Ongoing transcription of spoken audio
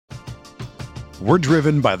We're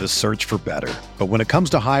driven by the search for better. But when it comes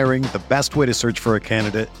to hiring, the best way to search for a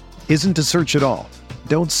candidate isn't to search at all.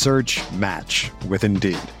 Don't search, match with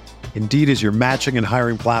Indeed. Indeed is your matching and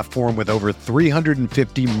hiring platform with over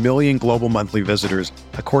 350 million global monthly visitors,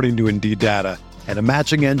 according to Indeed data, and a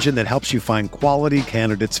matching engine that helps you find quality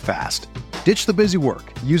candidates fast. Ditch the busy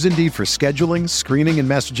work. Use Indeed for scheduling, screening, and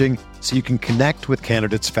messaging so you can connect with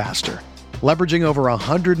candidates faster. Leveraging over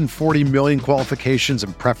 140 million qualifications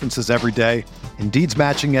and preferences every day, Indeed's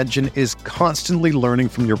matching engine is constantly learning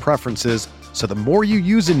from your preferences, so the more you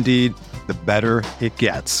use Indeed, the better it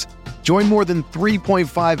gets. Join more than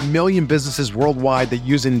 3.5 million businesses worldwide that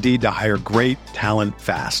use Indeed to hire great talent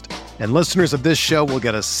fast. And listeners of this show will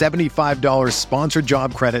get a $75 sponsored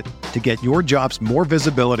job credit to get your jobs more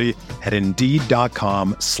visibility at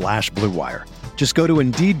Indeed.com/Blue Wire. Just go to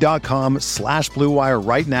Indeed.com/Blue Wire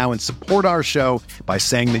right now and support our show by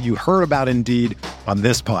saying that you heard about Indeed on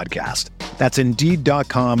this podcast. That's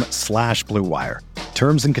Indeed.com/Blue Wire.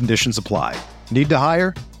 Terms and conditions apply. Need to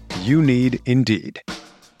hire? You need Indeed.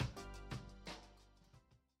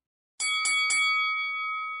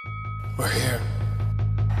 We're here.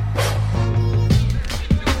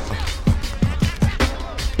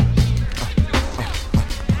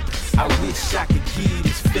 I wish I could give you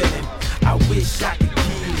this feeling. I wish I could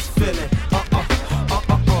give you this feeling.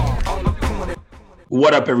 On the corner.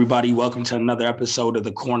 What up, everybody? Welcome to another episode of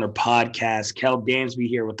the Corner Podcast. Kel Dansby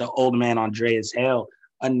here with the old man Andreas Hale.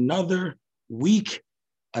 Another week,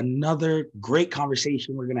 another great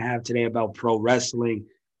conversation we're going to have today about pro wrestling.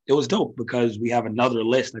 It was dope because we have another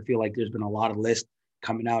list. I feel like there's been a lot of lists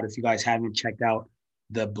coming out. If you guys haven't checked out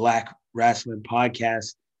the Black Wrestling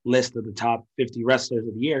Podcast list of the top 50 wrestlers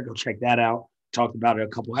of the year, go check that out. Talked about it a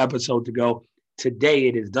couple episodes ago. Today,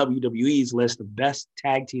 it is WWE's list of best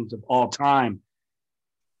tag teams of all time.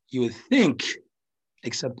 You would think,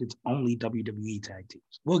 except it's only WWE tag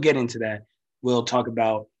teams. We'll get into that. We'll talk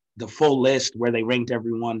about the full list, where they ranked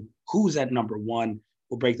everyone, who's at number one.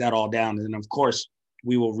 We'll break that all down. And then, of course,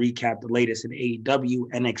 we will recap the latest in AEW,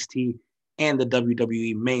 NXT, and the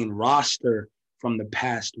WWE main roster from the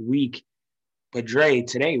past week. But Dre,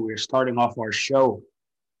 today we're starting off our show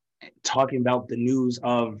talking about the news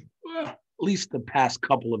of at least the past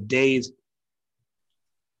couple of days.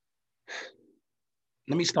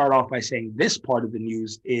 Let me start off by saying this part of the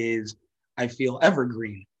news is, I feel,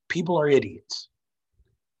 evergreen. People are idiots.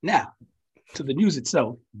 Now, to the news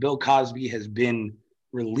itself, Bill Cosby has been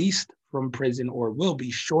released from prison, or will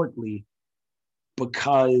be shortly,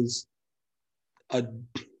 because a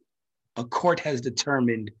court has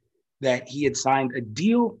determined that he had signed a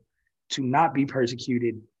deal to not be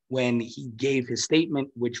persecuted when he gave his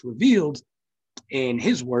statement, which revealed, in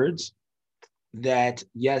his words, that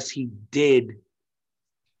yes, he did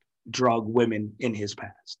drug women in his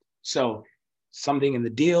past. So something in the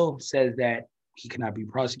deal says that he cannot be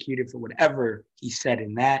prosecuted for whatever he said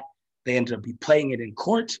in that. They ended up playing it in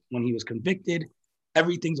court when he was convicted.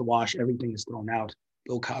 Everything's a wash. Everything is thrown out.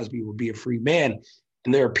 Bill Cosby will be a free man.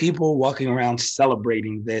 And there are people walking around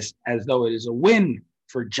celebrating this as though it is a win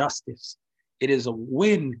for justice. It is a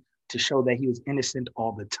win to show that he was innocent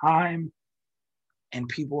all the time. And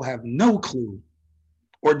people have no clue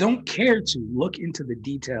or don't care to look into the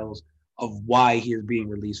details of why he is being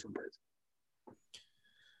released from prison.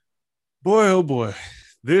 Boy, oh boy.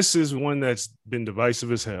 This is one that's been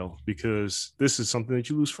divisive as hell, because this is something that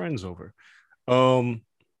you lose friends over. Stay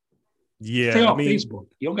off Facebook.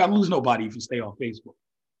 You don't got to lose nobody if you stay off Facebook.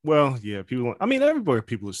 Well, yeah, people. I mean, everybody,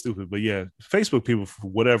 people are stupid, but yeah, Facebook people, for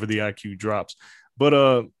whatever the IQ drops. But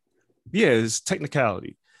yeah, it's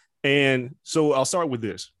technicality. And so I'll start with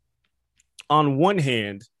this. On one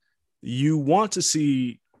hand, you want to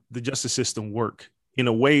see the justice system work in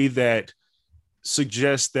a way that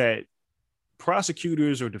suggests that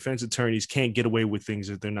prosecutors or defense attorneys can't get away with things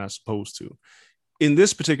that they're not supposed to. In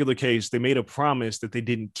this particular case, they made a promise that they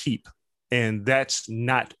didn't keep, and that's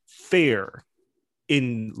not fair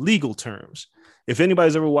in legal terms. If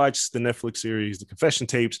anybody's ever watched the Netflix series, The Confession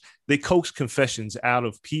Tapes, they coax confessions out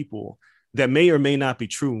of people that may or may not be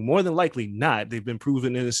true. More than likely not. They've been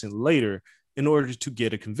proven innocent later in order to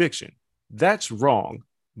get a conviction. That's wrong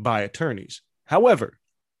by attorneys. However,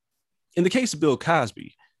 in the case of Bill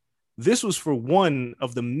Cosby, this was for one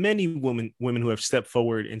of the many women who have stepped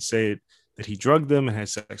forward and said that he drugged them and had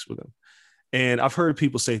sex with them. And I've heard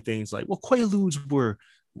people say things like, well, Quaaludes were,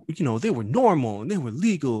 they were normal and they were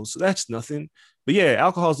legal, so that's nothing. But yeah,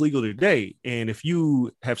 alcohol is legal today. And if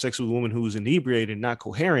you have sex with a woman who's inebriated and not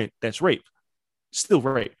coherent, that's rape. Still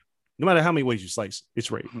rape. No matter how many ways you slice,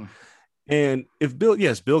 it's rape. Mm-hmm. And if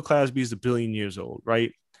Bill Cosby is a billion years old,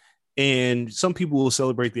 right? And some people will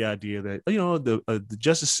celebrate the idea that, you know, the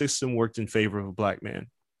justice system worked in favor of a black man.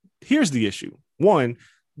 Here's the issue. One,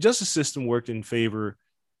 justice system worked in favor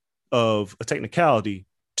of a technicality.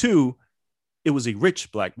 Two, it was a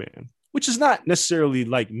rich black man, which is not necessarily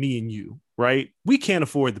like me and you, right? We can't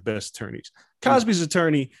afford the best attorneys. Cosby's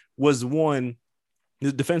attorney was the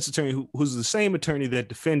defense attorney who's the same attorney that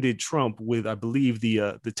defended Trump with, I believe,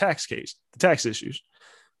 the tax case, the tax issues.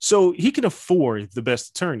 So he can afford the best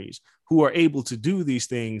attorneys who are able to do these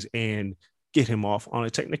things and get him off on a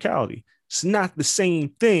technicality. It's not the same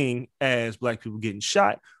thing as black people getting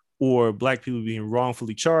shot or black people being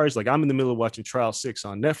wrongfully charged. Like, I'm in the middle of watching Trial 6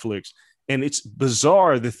 on Netflix, and it's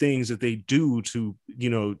bizarre the things that they do to, you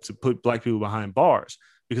know, to put black people behind bars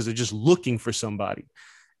because they're just looking for somebody.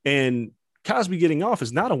 And Cosby getting off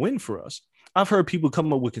is not a win for us. I've heard people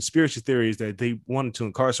come up with conspiracy theories that they wanted to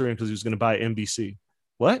incarcerate him because he was going to buy NBC.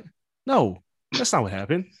 What? No, that's not what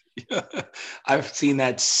happened. I've seen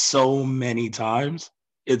that so many times.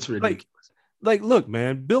 It's ridiculous. Like, look,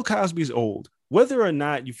 man, Bill Cosby's old. Whether or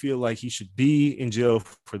not you feel like he should be in jail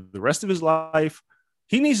for the rest of his life,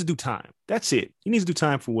 he needs to do time. That's it. He needs to do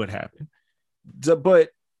time for what happened. But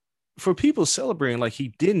for people celebrating like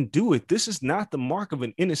he didn't do it, this is not the mark of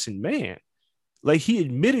an innocent man. Like, he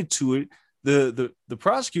admitted to it. The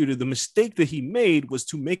prosecutor, the mistake that he made was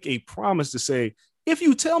to make a promise to say, if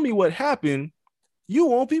you tell me what happened, you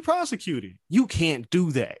won't be prosecuted. You can't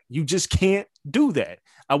do that. You just can't do that.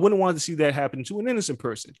 I wouldn't want to see that happen to an innocent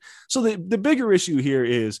person. So the bigger issue here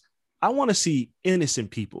is I want to see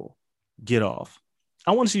innocent people get off.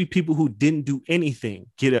 I want to see people who didn't do anything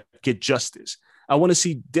get justice. I want to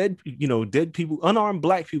see dead people, unarmed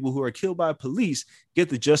black people who are killed by police get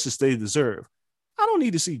the justice they deserve. I don't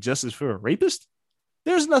need to see justice for a rapist.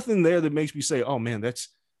 There's nothing there that makes me say, oh man,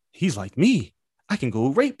 he's like me. I can go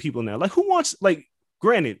rape people now. Like, who wants, like,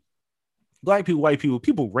 granted, black people, white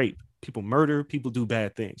people rape, people murder, people do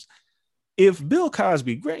bad things. If Bill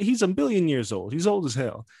Cosby, he's a billion years old, he's old as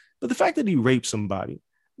hell, but the fact that he raped somebody,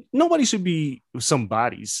 nobody should be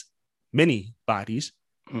many bodies.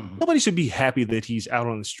 Mm-hmm. Nobody should be happy that he's out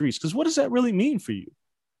on the streets. Because what does that really mean for you?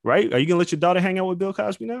 Right? Are you going to let your daughter hang out with Bill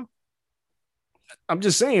Cosby now? I'm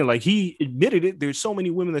just saying, like, he admitted it. There's so many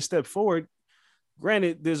women that step forward.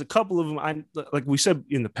 Granted, there's a couple of them, like we said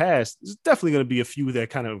in the past, there's definitely going to be a few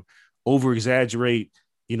that kind of over-exaggerate.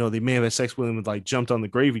 You know, they may have had sex with him and, like, jumped on the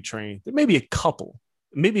gravy train. There may be a couple,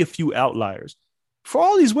 maybe a few outliers. For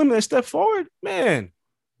all these women that step forward, man,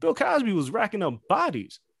 Bill Cosby was racking up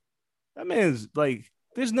bodies. That man's, like,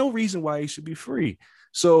 there's no reason why he should be free.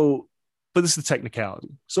 So, but this is the technicality.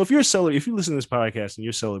 So if you listen to this podcast and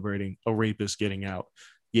you're celebrating a rapist getting out,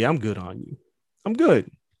 yeah, I'm good on you. I'm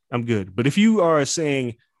good. But if you are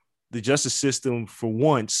saying the justice system for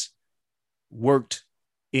once worked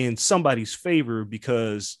in somebody's favor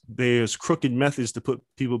because there's crooked methods to put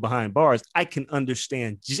people behind bars, I can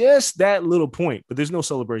understand just that little point, but there's no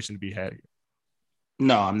celebration to be had here.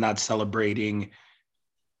 No, I'm not celebrating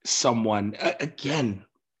someone. Again,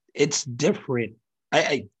 it's different.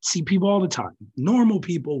 I see people all the time. Normal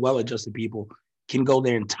people, well-adjusted people can go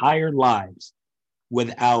their entire lives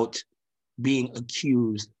without being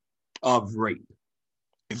accused of rape.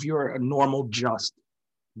 If you're a normal, just,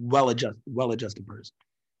 well-adjusted person.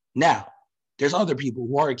 Now, there's other people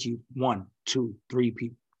who are accused, 1, 2, 3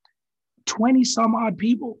 people. 20 some odd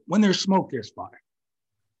people, when there's smoke, there's fire.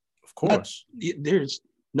 Of course. There's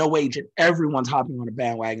no way that everyone's hopping on a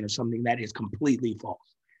bandwagon or something. That is completely false.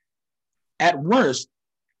 At worst,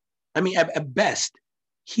 at best,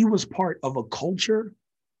 he was part of a culture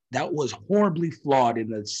that was horribly flawed in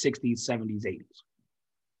the 60s, 70s, 80s.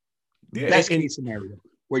 Best case scenario,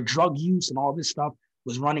 where drug use and all this stuff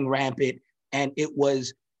was running rampant, and it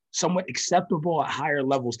was somewhat acceptable at higher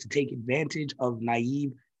levels to take advantage of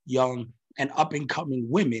naive, young, and up-and-coming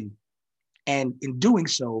women, and in doing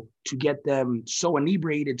so, to get them so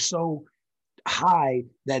inebriated, so high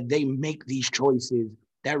that they make these choices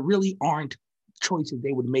that really aren't choices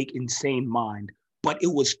they would make in sane mind, but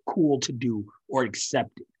it was cool to do or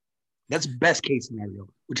accepted. That's best case scenario,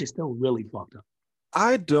 which is still really fucked up.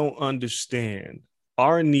 I don't understand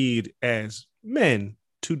our need as men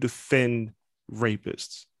to defend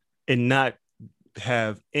rapists and not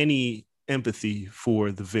have any empathy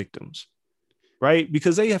for the victims, right?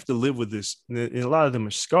 Because they have to live with this, and a lot of them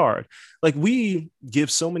are scarred. Like, we give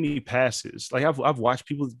so many passes. Like, I've watched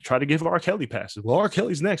people try to give R. Kelly passes. Well, R.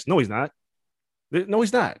 Kelly's next. No, he's not. No,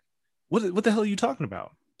 he's not. What the hell are you talking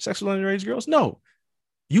about? Sexual underage girls? No.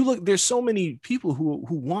 You look, there's so many people who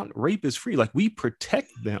want rapists free. Like, we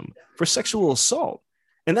protect them for sexual assault.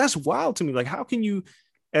 And that's wild to me. Like, how can you,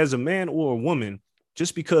 as a man or a woman,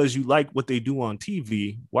 just because you like what they do on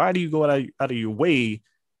TV, why do you go out of your way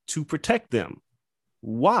to protect them?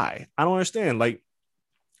 Why? I don't understand. Like,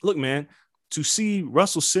 look, man, to see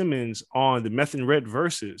Russell Simmons on the Meth and Red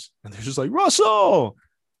Versus, and they're just like, Russell.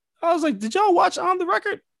 I was like, did y'all watch On the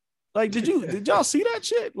Record? Like, did y'all see that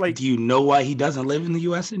shit? Like, do you know why he doesn't live in the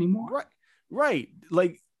US anymore? Right.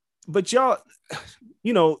 Like, but y'all,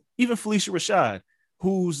 you know, even Felicia Rashad,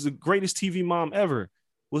 who's the greatest TV mom ever,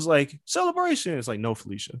 was like, celebration. It's like, no,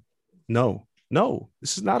 Felicia, no,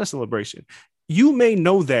 this is not a celebration. You may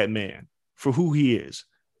know that man for who he is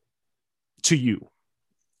to you,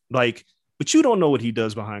 like, but you don't know what he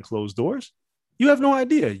does behind closed doors. You have no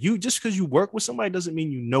idea. You just because you work with somebody doesn't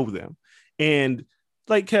mean you know them. And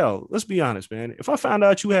like, Kel, let's be honest, man. If I found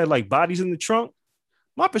out you had like bodies in the trunk,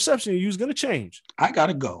 my perception of you is going to change. I got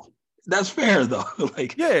to go. That's fair, though.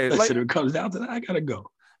 Like, yeah, listen, like, it comes down to that. I got to go.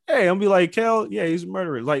 Hey, I'll be like, Kel, yeah, he's a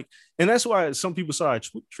murderer. Like, and that's why some people saw I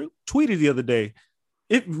tweeted the other day.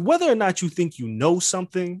 Whether or not you think you know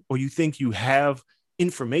something or you think you have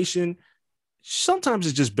information, sometimes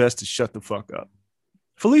it's just best to shut the fuck up.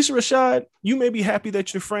 Felicia Rashad, you may be happy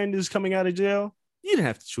that your friend is coming out of jail. You didn't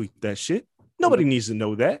have to tweet that shit. Nobody needs to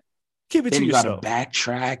know that. Keep it to yourself. You got to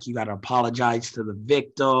backtrack. You got to apologize to the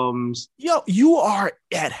victims. Yo, you are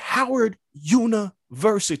at Howard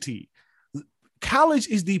University. College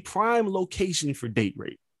is the prime location for date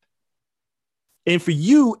rape. And for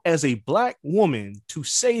you as a Black woman to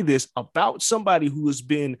say this about somebody who has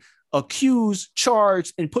been accused,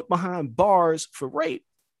 charged, and put behind bars for rape,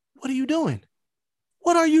 what are you doing?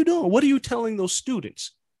 What are you doing? What are you telling those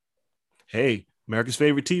students? Hey, America's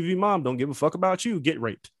favorite TV mom don't give a fuck about you. Get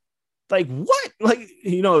raped. Like, what? Like,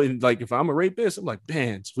 you know, and like, if I'm a rapist, I'm like,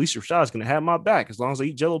 man, Felicia Rashad's going to have my back as long as I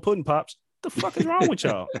eat Jell-O pudding pops. What the fuck is wrong with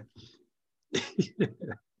y'all?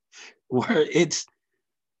 Where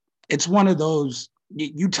it's one of those,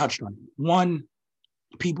 you touched on it. One,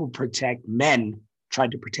 people tried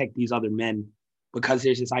to protect these other men because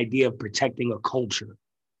there's this idea of protecting a culture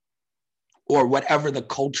or whatever the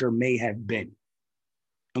culture may have been.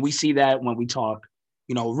 And we see that when we talk,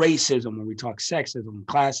 you know, racism, when we talk sexism,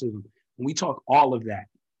 classism, when we talk all of that,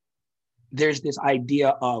 there's this idea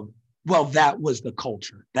of, well, that was the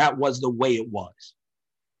culture. That was the way it was.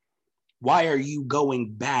 Why are you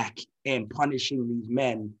going back and punishing these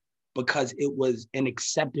men because it was an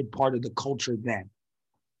accepted part of the culture then?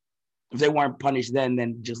 If they weren't punished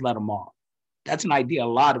then just let them off. That's an idea a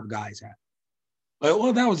lot of guys have. Like,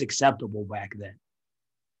 well, that was acceptable back then.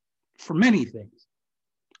 For many things.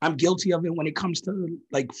 I'm guilty of it when it comes to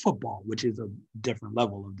like football, which is a different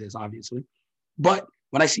level of this, obviously. But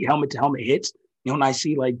when I see helmet-to-helmet hits, you know, when I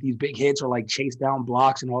see like these big hits or like chase down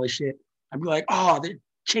blocks and all this shit, I'd be like, oh, they're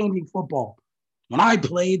changing football. When I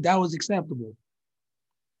played, that was acceptable.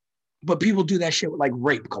 But people do that shit with like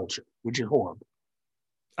rape culture, which is horrible.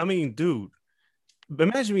 I mean, dude,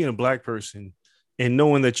 imagine being a Black person and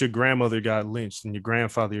knowing that your grandmother got lynched and your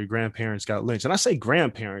grandfather, your grandparents got lynched. And I say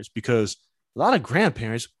grandparents because a lot of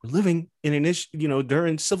grandparents were living in an issue, you know,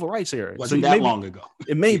 during civil rights era. Wasn't that long ago.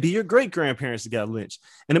 It may be your great grandparents that got lynched.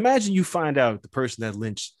 And imagine you find out the person that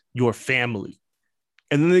lynched your family.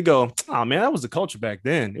 And then they go, oh, man, that was the culture back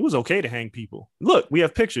then. It was okay to hang people. Look, we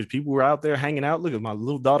have pictures. People were out there hanging out. Look at my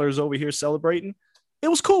little daughter's over here celebrating. It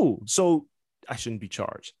was cool. So I shouldn't be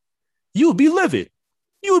charged. You would be livid.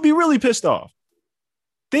 You would be really pissed off.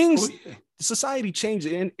 Society changed.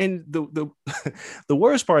 And the the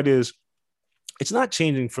worst part is it's not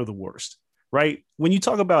changing for the worst, right? When you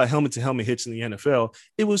talk about helmet-to-helmet hits in the NFL,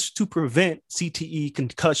 it was to prevent CTE,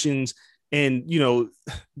 concussions, and, you know,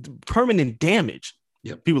 permanent damage.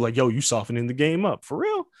 Yep. People are like, yo, you softening the game up. For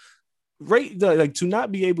real? Right? Like, to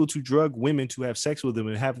not be able to drug women to have sex with them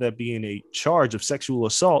and have that being a charge of sexual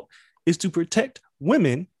assault is to protect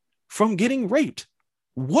women from getting raped.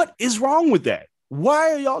 What is wrong with that?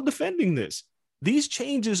 Why are y'all defending this? These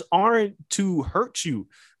changes aren't to hurt you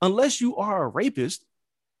unless you are a rapist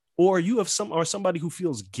or you have somebody who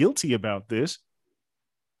feels guilty about this.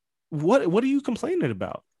 What are you complaining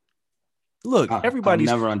about? Look, everybody's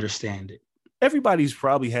I'll never understand it. Everybody's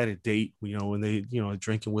probably had a date, you know, when they, you know,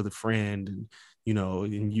 drinking with a friend, and, you know,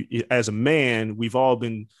 and you, as a man, we've all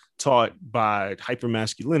been taught by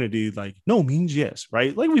hypermasculinity, like no means yes,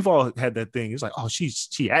 right? Like we've all had that thing. It's like, oh,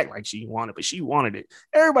 she act like she wanted, but she wanted it.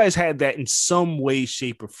 Everybody's had that in some way,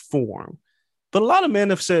 shape, or form. But a lot of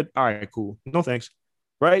men have said, all right, cool, no thanks,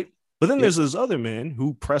 right? But then there's those other men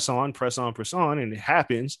who press on, and it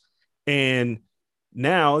happens. And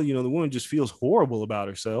now, you know, the woman just feels horrible about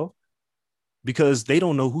herself because they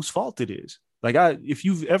don't know whose fault it is. Like, if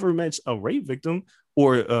you've ever met a rape victim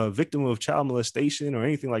or a victim of child molestation or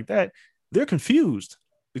anything like that, they're confused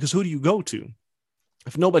because who do you go to?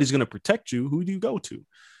 If nobody's going to protect you, who do you go to?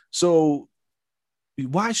 So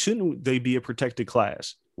why shouldn't they be a protected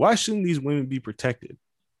class? Why shouldn't these women be protected?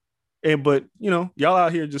 But y'all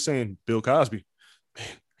out here just saying Bill Cosby, man,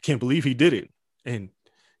 I can't believe he did it. And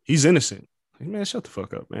he's innocent. Like, man, shut the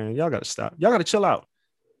fuck up, man. Y'all got to stop. Y'all got to chill out.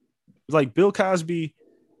 Like Bill Cosby,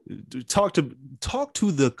 talk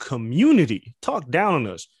to the community. Talk down on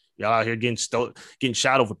us. Y'all out here getting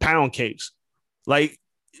shot over pound cakes. Like,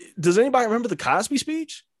 does anybody remember the Cosby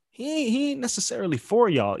speech? He ain't necessarily for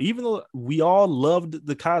y'all. Even though we all loved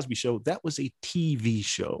the Cosby Show, that was a TV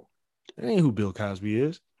show. That ain't who Bill Cosby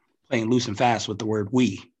is. Playing loose and fast with the word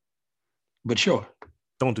we. But sure.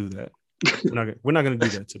 Don't do that. We're not going to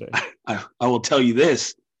do that today. I will tell you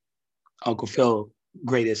this. Uncle Phil,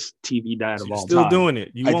 greatest TV dad of all still time. Doing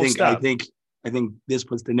it. You won't stop. I think this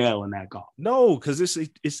puts the nail in that golf. No, because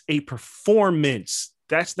it's a performance.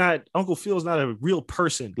 That's not, Uncle Phil's not a real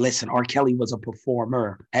person. Listen, R. Kelly was a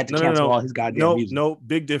performer. I had to cancel all his goddamn music. No,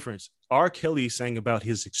 big difference. R. Kelly sang about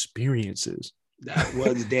his experiences. That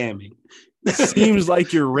was damning. Seems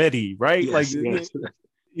like you're ready, right? Yes, yes.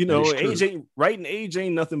 Age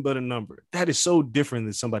ain't nothing but a number. That is so different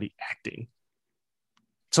than somebody acting.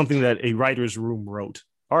 Something that a writer's room wrote.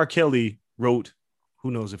 R. Kelly wrote,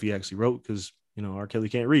 who knows if he actually wrote, because R. Kelly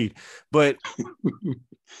can't read, but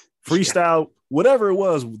freestyle, whatever it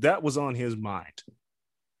was, that was on his mind.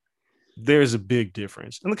 There's a big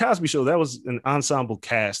difference. In the Cosby Show, that was an ensemble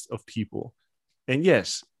cast of people. And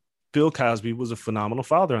yes, Bill Cosby was a phenomenal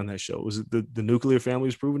father on that show. It was the nuclear family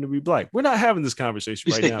was proven to be black. We're not having this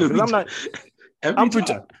conversation right now because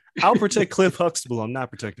I'll protect Cliff Huxtable. I'm not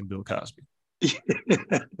protecting Bill Cosby.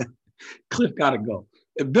 Cliff gotta go.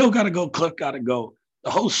 If Bill gotta go, Cliff gotta go.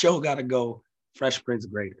 The whole show gotta go. Fresh Prince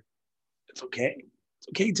greater. It's okay. It's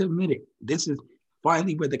okay to admit it. This is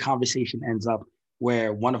finally where the conversation ends up,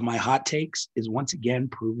 where one of my hot takes is once again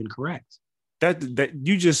proven correct. That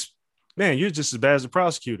you just, man, you're just as bad as the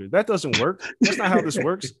prosecutor. That doesn't work. That's not how this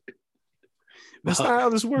works. That's not how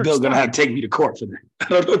this works. Bill's gonna have to take me to court for that. I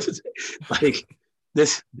don't know what to say. Like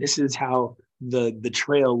this is how the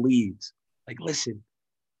trail leads. Like, listen,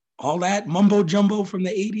 all that mumbo jumbo from the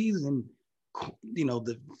 80s and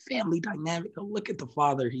the family dynamic. Look at the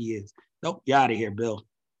father he is. Nope, you're out of here, Bill.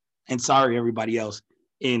 And sorry, everybody else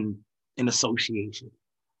in association.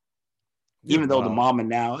 Even though the mama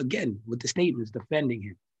now, again, with the statements defending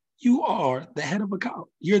him, you are the head of a college.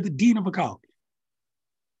 You're the dean of a college.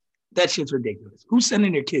 That shit's ridiculous. Who's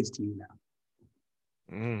sending their kids to you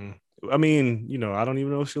now? I mean, I don't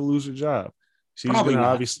even know if she'll lose her job. She's Probably gonna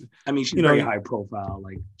not. obviously. I mean, she's very high profile.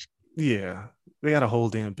 Like, yeah, they got a whole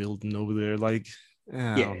damn building over there. Like,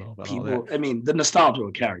 I don't know about people. all that. I mean, the nostalgia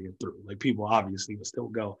will carry it through. Like, people obviously will still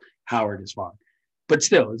go, Howard is fine. But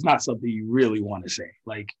still, it's not something you really want to say.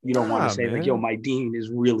 Like, you don't want to say, like, yo, my dean is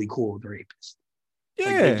really cool with rapists. Yeah.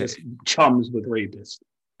 Like, they're just chums with rapists.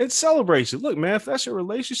 It's celebration. Look, man, if that's your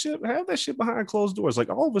relationship, have that shit behind closed doors. Like,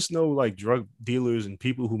 all of us know, like, drug dealers and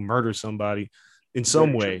people who murder somebody in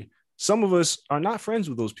some way. Some of us are not friends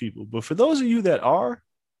with those people. But for those of you that are,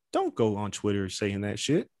 don't go on Twitter saying that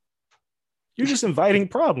shit. You're just inviting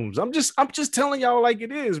problems. I'm just telling y'all like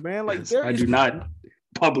it is, man. Like, yes, I do not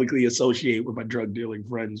publicly associate with my drug dealing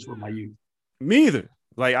friends from my youth. Me either.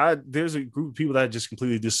 Like, there's a group of people that I just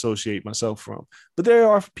completely dissociate myself from. But there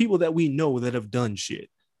are people that we know that have done shit.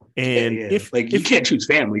 And if you can't choose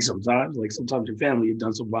family sometimes. Like, sometimes your family have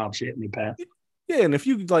done some wild shit in the past. Yeah, and if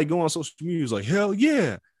you like go on social media, it's like, hell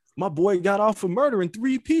yeah, my boy got off for murdering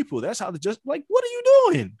 3 people. That's how like, what are you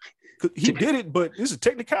doing? He did it, but it's a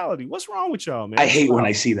technicality. What's wrong with y'all, man? I hate when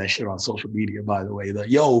I see that shit on social media, by the way.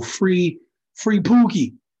 Yo, free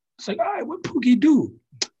Pookie. It's like, all right, what Pookie do?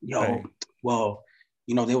 Yo, well,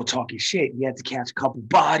 they were talking shit. We had to catch a couple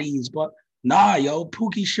bodies, but nah, yo,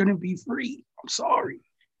 Pookie shouldn't be free. I'm sorry.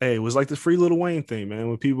 Hey, it was like the free Lil Wayne thing, man.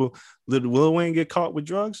 When did Lil Wayne get caught with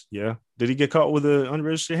drugs? Yeah. Did he get caught with an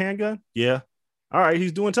unregistered handgun? Yeah. All right,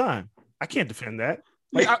 he's doing time. I can't defend that.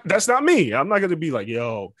 Like, that's not me. I'm not going to be like,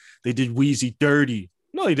 yo, they did Weezy dirty.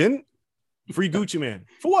 No, they didn't. Free Gucci Man.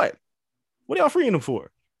 For what? What are y'all freeing him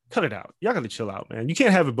for? Cut it out. Y'all got to chill out, man. You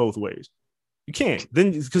can't have it both ways. You can't.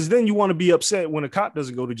 Because then you want to be upset when a cop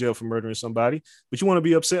doesn't go to jail for murdering somebody, but you want to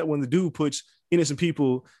be upset when the dude puts innocent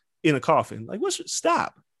people in a coffin. Like,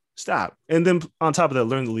 stop. And then on top of that,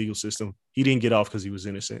 learn the legal system. He didn't get off because he was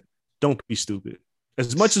innocent. Don't be stupid.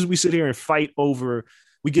 As much as we sit here and fight over,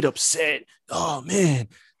 we get upset. Oh man,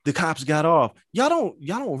 the cops got off. Y'all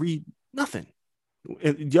don't read nothing.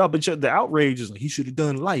 And but the outrage is like, he should have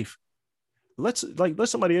done life. let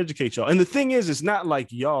somebody educate y'all. And the thing is, it's not like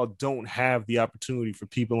y'all don't have the opportunity for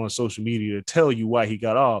people on social media to tell you why he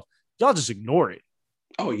got off. Y'all just ignore it.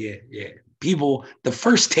 Oh, yeah. People, the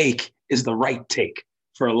first take is the right take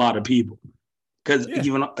for a lot of people. Because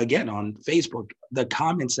even, again, on Facebook, the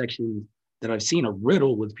comment section that I've seen are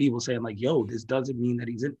riddled with people saying, like, yo, this doesn't mean that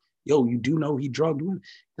he's in. Yo, you do know he drugged women?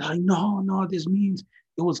 Like, no, this means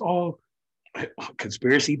it was all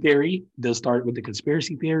conspiracy theory. They'll start with the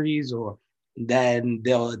conspiracy theories, or then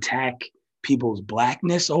they'll attack people's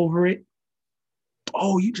blackness over it.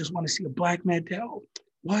 Oh, you just want to see a black man dead? Oh,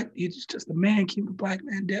 what? You just a man keep a black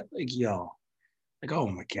man dead? Like, yo, like, oh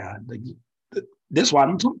my God. Like, this is why I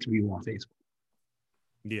don't talk to people on Facebook.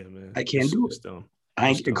 Yeah, man. I can't do it. Dumb. I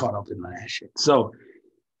ain't getting caught up in that shit. So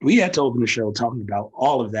we had to open the show talking about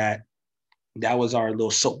all of that. That was our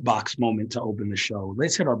little soapbox moment to open the show.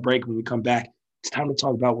 Let's hit our break. When we come back, it's time to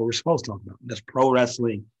talk about what we're supposed to talk about. That's pro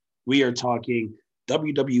wrestling. We are talking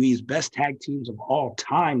WWE's best tag teams of all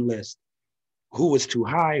time list. Who was too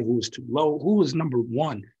high? Who was too low? Who was number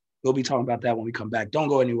one? We'll be talking about that when we come back. Don't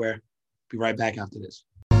go anywhere. Be right back after this.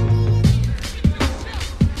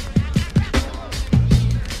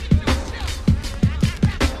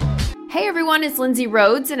 Hey everyone, it's Lindsay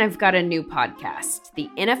Rhodes, and I've got a new podcast, the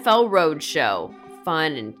NFL Roadshow.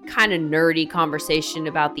 Fun and kind of nerdy conversation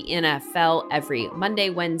about the NFL every Monday,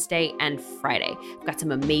 Wednesday, and Friday. I've got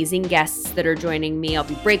some amazing guests that are joining me. I'll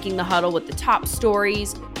be breaking the huddle with the top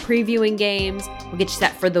stories, previewing games. We'll get you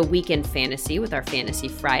set for the weekend fantasy with our Fantasy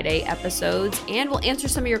Friday episodes, and we'll answer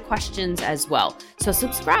some of your questions as well. So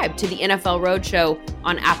subscribe to the NFL Roadshow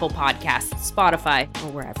on Apple Podcasts, Spotify,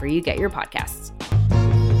 or wherever you get your podcasts.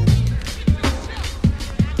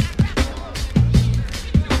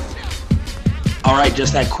 All right,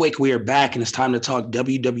 just that quick, we are back, and it's time to talk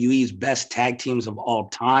WWE's best tag teams of all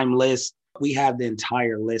time list. We have the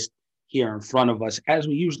entire list here in front of us. As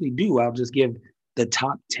we usually do, I'll just give the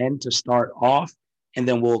top 10 to start off, and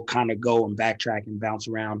then we'll kind of go and backtrack and bounce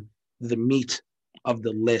around the meat of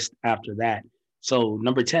the list after that. So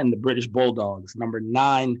number 10, the British Bulldogs. Number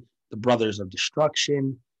 9, the Brothers of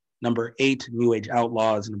Destruction. Number 8, New Age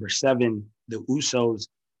Outlaws. Number 7, the Usos.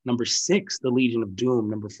 Number 6, the Legion of Doom.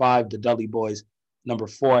 Number 5, the Dudley Boys. Number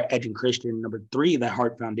 4, Edge and Christian. Number 3, the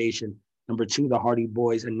Hart Foundation. Number 2, the Hardy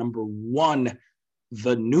Boys. And number 1,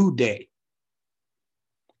 the New Day.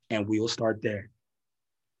 And we'll start there.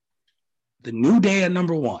 The New Day at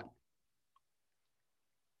number 1.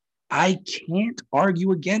 I can't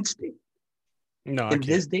argue against it. No, in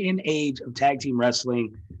this day and age of tag team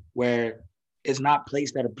wrestling, where it's not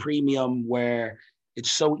placed at a premium, where it's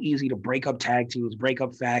so easy to break up tag teams, break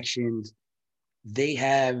up factions, they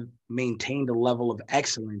have maintained a level of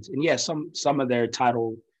excellence. And yeah, some of their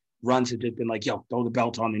title runs have just been like, yo, throw the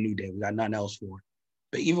belt on the New Day. We got nothing else for it.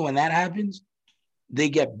 But even when that happens, they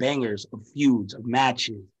get bangers of feuds, of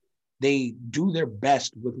matches. They do their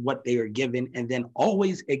best with what they are given and then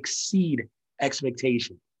always exceed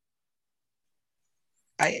expectation.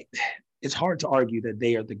 It's hard to argue that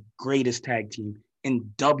they are the greatest tag team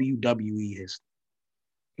in WWE history.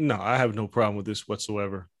 No, I have no problem with this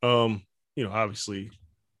whatsoever. Obviously,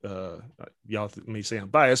 y'all may say I'm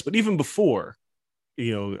biased, but even before,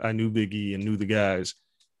 I knew Big E and knew the guys,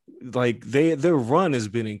 like their run has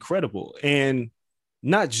been incredible, and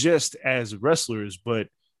not just as wrestlers, but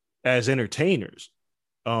as entertainers.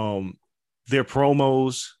 Their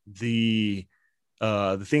promos, the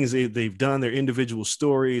things they've done, their individual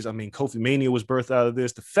stories. I mean, Kofi Mania was birthed out of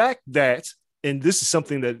this. The fact that, and this is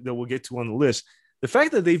something that we'll get to on the list, the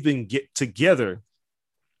fact that they've been together,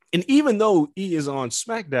 and even though E is on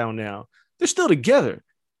SmackDown now, they're still together.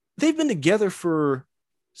 They've been together for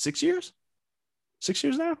 6 years? 6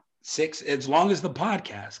 years now? 6, as long as the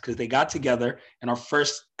podcast, because they got together in our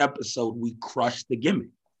first episode, we crushed the gimmick.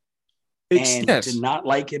 Did not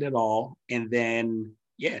like it at all. And then,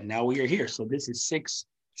 now we are here. So this is six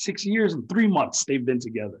years and 3 months they've been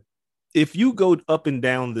together. If you go up and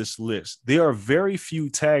down this list, there are very few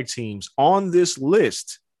tag teams on this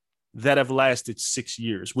list that have lasted 6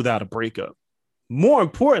 years without a breakup. More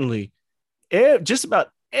importantly, just about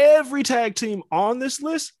every tag team on this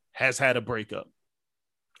list has had a breakup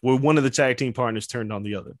where one of the tag team partners turned on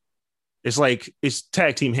the other. It's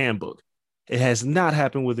tag team handbook. It has not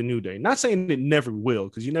happened with the New Day. Not saying it never will,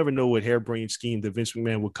 because you never know what harebrained scheme that Vince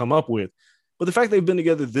McMahon would come up with. But the fact they've been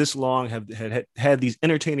together this long, have had these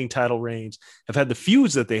entertaining title reigns, have had the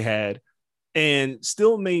feuds that they had, and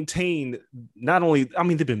still maintain not only,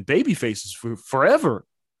 they've been baby faces for forever.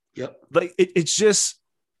 Yep. Like it's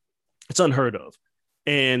unheard of.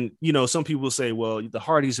 And, some people say, well, the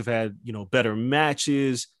Hardys have had, better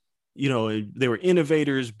matches. they were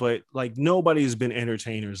innovators, but like nobody has been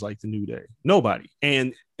entertainers like the New Day. Nobody.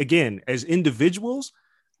 And again, as individuals,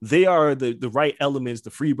 they are the right elements, the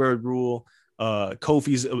Freebird rule,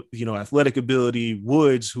 Kofi's, athletic ability,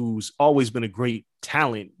 Woods, who's always been a great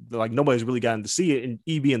talent. Like nobody's really gotten to see it, and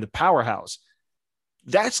EB and the powerhouse.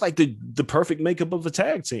 That's like the perfect makeup of a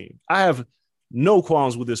tag team. I have no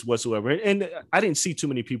qualms with this whatsoever. And I didn't see too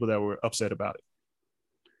many people that were upset about it.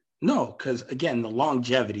 No, because again, the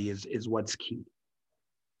longevity is what's key.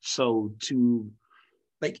 So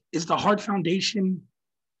is the Hart Foundation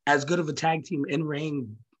as good of a tag team in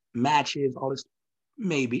ring matches, all this?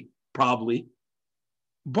 Maybe, probably.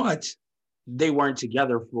 But they weren't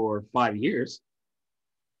together for 5 years.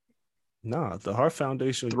 No, the Hart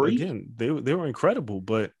Foundation, 3? again, they were incredible,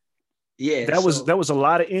 but yeah, that was a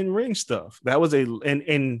lot of in-ring stuff. That was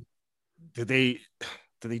and did they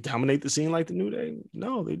dominate the scene like the New Day?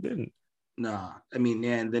 No, they didn't. Nah, I mean,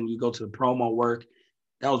 and then you go to the promo work.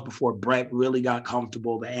 That was before Brett really got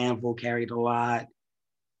comfortable. The Anvil carried a lot.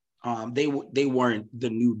 They weren't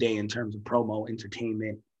the New Day in terms of promo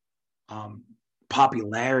entertainment,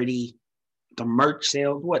 popularity, the merch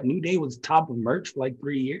sales. What, New Day was top of merch for like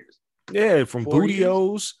 3 years? Yeah, from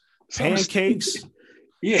Bootios, pancakes.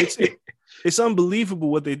 Yeah, it's unbelievable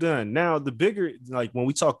what they've done. Now, the bigger, like when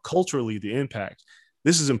we talk culturally, the impact,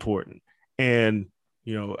 this is important. And,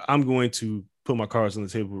 I'm going to put my cards on the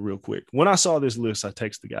table real quick. When I saw this list, I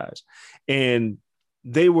texted the guys, and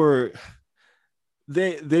they were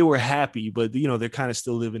happy, but, they're kind of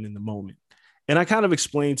still living in the moment. And I kind of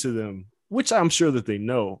explained to them, which I'm sure that they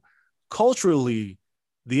know, culturally,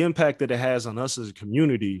 the impact that it has on us as a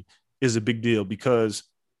community is a big deal, because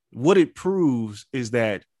what it proves is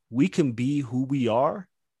that we can be who we are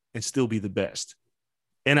and still be the best.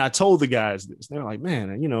 And I told the guys this. They're like, man,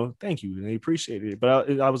 thank you. And they appreciated it.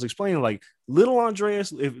 But I was explaining, like, little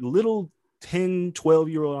Andreas, if little 10,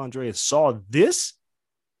 12-year-old Andreas saw this,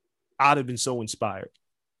 I'd have been so inspired.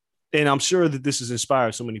 And I'm sure that this has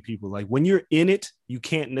inspired so many people. Like, when you're in it, you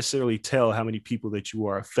can't necessarily tell how many people that you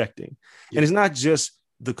are affecting. Yeah. And it's not just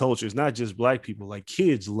the culture. It's not just Black people. Like,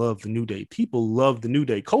 kids love the New Day. People love the New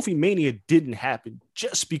Day. Kofi Mania didn't happen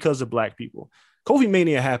just because of Black people. Kofi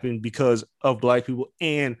Mania happened because of Black people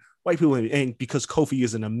and white people, and because Kofi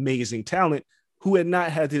is an amazing talent who had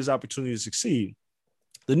not had his opportunity to succeed.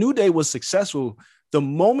 The New Day was successful the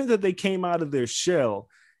moment that they came out of their shell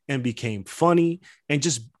and became funny and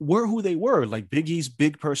just were who they were, like Big E's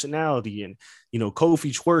big personality, and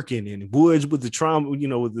Kofi twerking, and Woods with the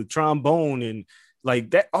trombone, and like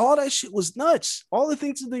that. All that shit was nuts. All the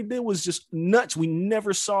things that they did was just nuts. We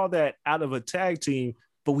never saw that out of a tag team.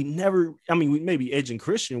 But maybe Edge and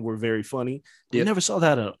Christian were very funny. We Yep. never saw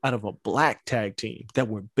that out of a Black tag team that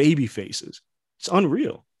were baby faces. It's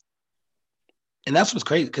unreal. And that's what's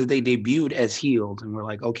crazy, because they debuted as healed, and we're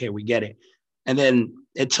like, okay, we get it. And then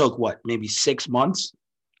it took maybe 6 months,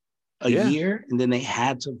 a year, and then they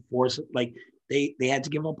had to force it. Like they had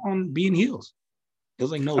to give up on being heels. It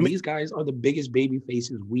was like, no, these guys are the biggest baby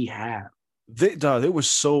faces we have. They were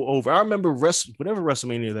so over. I remember whatever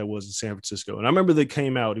WrestleMania that was in San Francisco, and I remember they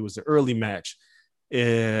came out. It was the early match,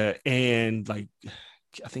 and like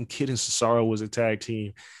I think Kid and Cesaro was a tag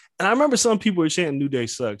team. And I remember some people were chanting "New Day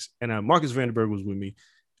sucks," and Marcus Vanderberg was with me.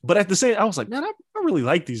 But at the same, I was like, man, I really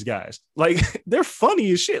like these guys. Like, they're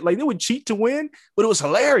funny as shit. Like, they would cheat to win, but it was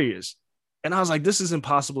hilarious. And I was like, this is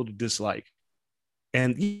impossible to dislike.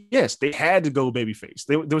 And yes, they had to go babyface.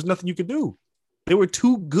 There was nothing you could do. They were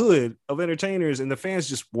too good of entertainers, and the fans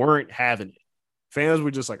just weren't having it. Fans were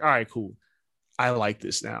just like, all right, cool. I like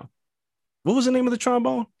this now. What was the name of the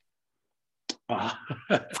trombone?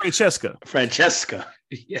 Francesca.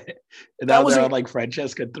 Yeah. And that was like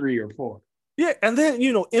Francesca 3 or 4. Yeah. And then,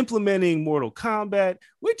 implementing Mortal Kombat,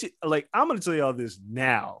 which, like, I'm going to tell y'all this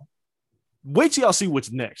now. Wait till y'all see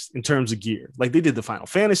what's next in terms of gear. Like, they did the Final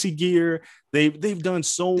Fantasy gear. They've done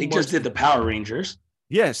so much. They just did the Power Rangers.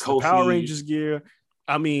 Yes, Kofi, the Power Rangers gear.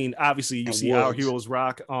 I mean, obviously, you see Our Heroes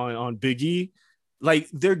Rock on Big E. Like,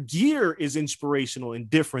 their gear is inspirational and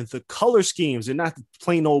different. The color schemes, they're not the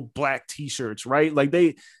plain old black T-shirts, right? Like,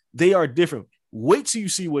 they are different. Wait till you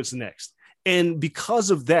see what's next. And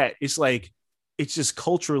because of that, it's like, it's just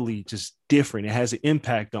culturally just different. It has an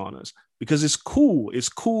impact on us because it's cool. It's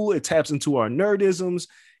cool. It taps into our nerdisms.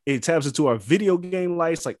 It taps into our video game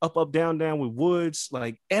lights, like Up, Up, Down, Down with Woods.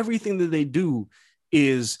 Like, everything that they do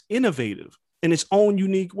is innovative in its own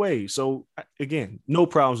unique way. So again, no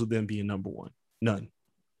problems with them being number one. None.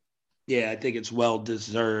 Yeah, I think it's well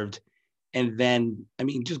deserved. And then, I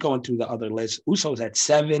mean, just going through the other list, Usos at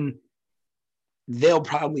 7. they'll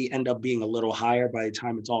probably end up being a little higher by the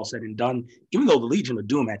time it's all said and done. Even though the Legion of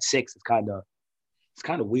Doom at 6 is kind of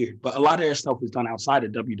weird, but a lot of their stuff was done outside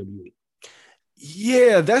of WWE.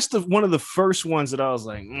 Yeah, that's one of the first ones that I was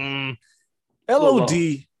like, LOD.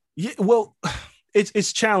 Yeah, well,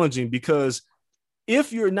 it's challenging because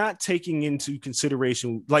if you're not taking into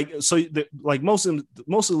consideration, like most of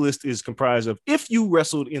the list is comprised of if you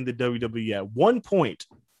wrestled in the WWE at one point,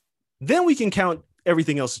 then we can count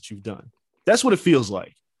everything else that you've done. That's what it feels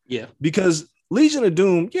like. Yeah, because Legion of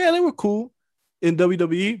Doom, yeah, they were cool in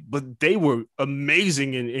WWE, but they were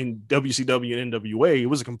amazing in WCW and NWA. It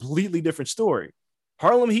was a completely different story.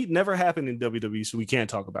 Harlem Heat never happened in WWE, so we can't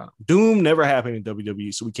talk about them. Doom never happened in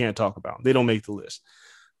WWE, so we can't talk about them. They don't make the list.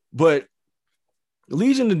 But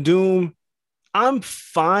Legion of Doom, I'm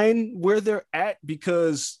fine where they're at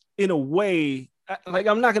because in a way, like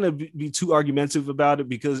I'm not going to be too argumentative about it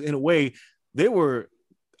because in a way, they were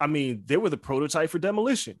the prototype for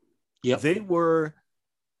Demolition. Yeah, they were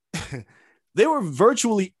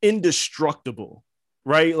virtually indestructible,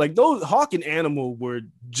 right? Like those Hawk and Animal were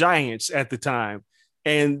giants at the time,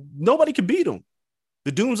 and nobody could beat them.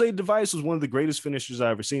 The Doomsday Device was one of the greatest finishers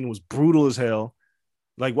I ever seen. It was brutal as hell.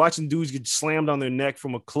 Like watching dudes get slammed on their neck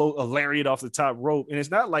from a lariat off the top rope, and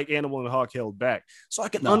it's not like Animal and Hawk held back. So I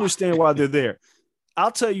can understand why they're there.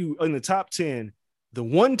 I'll tell you, in the top 10, the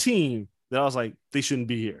one team that I was like, they shouldn't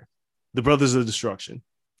be here. The Brothers of Destruction.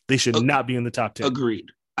 They should not be in the top 10. Agreed.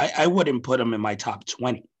 I wouldn't put them in my top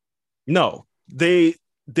 20. No, they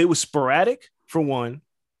were sporadic for one.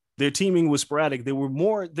 Their teaming was sporadic. They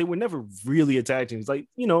were never really a tag team. It's like,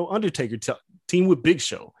 Undertaker team with Big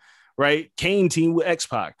Show, right? Kane team with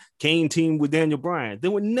X-Pac, Kane team with Daniel Bryan. They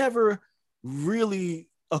were never really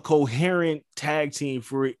a coherent tag team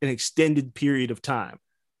for an extended period of time,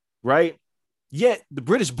 right? Yet the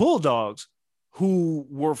British Bulldogs, who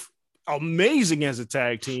were amazing as a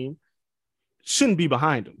tag team, shouldn't be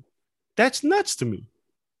behind them. That's nuts to me.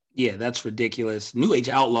 Yeah, that's ridiculous. New Age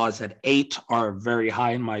Outlaws at 8 are very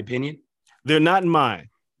high in my opinion. They're not in mine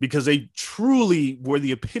because they truly were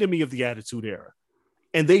the epitome of the Attitude Era,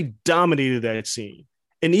 and they dominated that scene.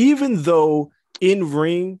 And even though in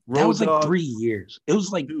ring, that was like 3 years. It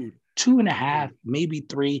was like 2.5, maybe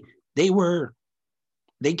 3.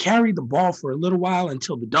 They carried the ball for a little while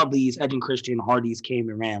until the Dudleys, Edge and Christian, Hardys came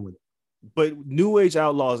and ran with it. But New Age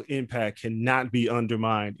Outlaws' impact cannot be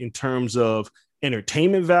undermined in terms of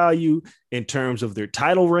entertainment value, in terms of their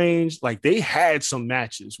title range. Like they had some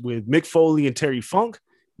matches with Mick Foley and Terry Funk.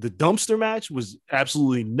 The dumpster match was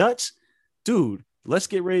absolutely nuts. Dude, let's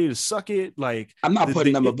get ready to suck it. Like I'm not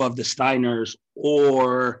putting them above the Steiners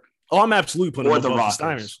or... Oh, I'm absolutely putting them above the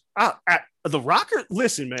Steiners. The Rockers,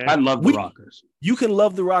 listen, man. I love the Rockers. You can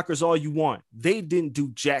love the Rockers all you want. They didn't do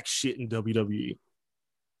jack shit in WWE.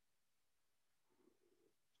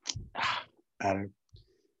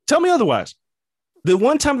 Tell me otherwise. The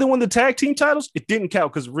one time they won the tag team titles, it didn't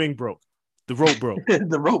count because the ring broke. The rope broke.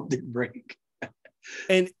 The rope didn't break.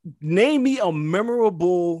 And name me a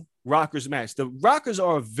memorable Rockers match. The Rockers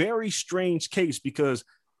are a very strange case because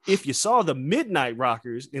if you saw the Midnight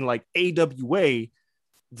Rockers in like AWA,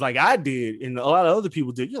 like I did, and a lot of other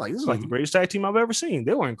people did, you're like, this is like the greatest tag team I've ever seen.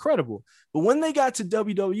 They were incredible. But when they got to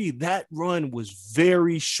WWE, that run was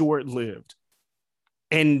very short-lived.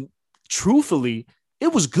 And truthfully,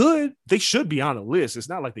 it was good. They should be on the list. It's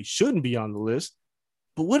not like they shouldn't be on the list.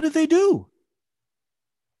 But what did they do?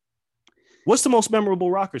 What's the most memorable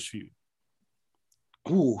Rockers feud?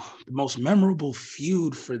 Ooh, the most memorable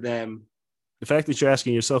feud for them. The fact that you're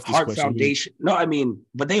asking yourself this Heart question. Foundation. No, I mean,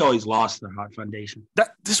 but they always lost their Heart Foundation.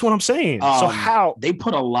 That's what I'm saying. So how? They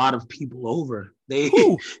put a lot of people over.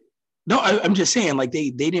 I'm just saying, like, they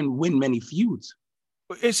didn't win many feuds.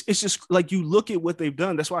 It's just like you look at what they've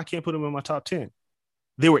done. That's why I can't put them in my top 10.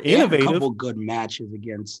 They were innovative. A couple good matches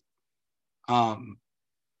against the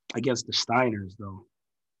Steiners, though.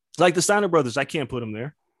 Like the Steiner brothers, I can't put them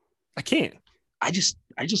there. I can't. I just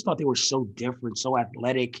thought they were so different, so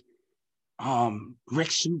athletic. Rick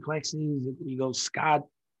suplexes, Scott,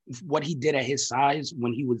 what he did at his size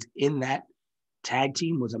when he was in that tag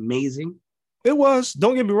team was amazing. It was.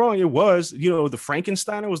 Don't get me wrong. It was. The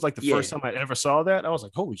Frankensteiner was like the first time I ever saw that. I was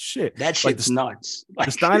like, holy shit. That shit's nuts.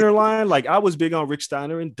 The Steiner line, like I was big on Rick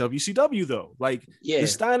Steiner in WCW though. Like the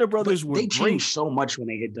Steiner brothers were They changed so much when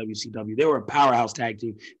they hit WCW. They were a powerhouse tag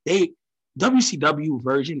team. WCW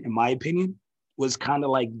version, in my opinion, was kind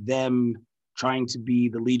of like them trying to be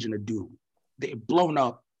the Legion of Doom. They blown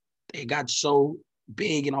up. They got so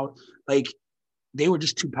big and all. Like they were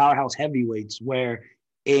just two powerhouse heavyweights where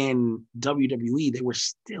in WWE, they were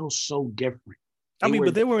still so different.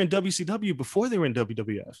 But they were in WCW before they were in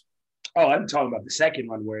WWF. Oh, I'm talking about the second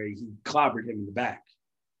one where he clobbered him in the back.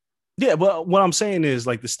 Yeah, but what I'm saying is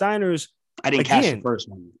like the Steiners. I didn't catch the first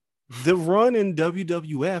one. The run in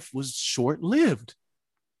WWF was short-lived.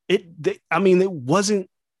 It wasn't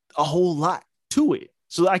a whole lot to it.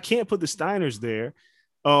 So I can't put the Steiners there.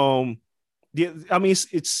 I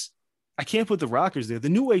can't put the Rockers there. The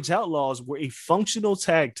New Age Outlaws were a functional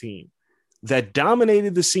tag team that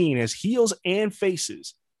dominated the scene as heels and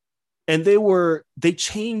faces. And they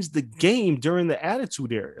changed the game during the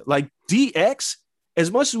Attitude Era. Like DX,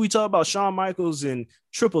 as much as we talk about Shawn Michaels and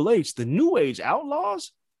Triple H, the New Age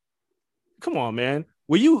Outlaws, come on, man.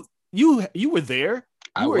 Were you were there?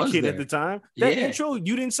 You were a kid at the time. That intro,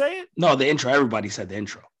 you didn't say it? No, the intro. Everybody said the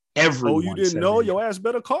intro. Everyone. Oh, you didn't know? Your ass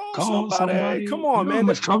better call somebody. Come on, man. How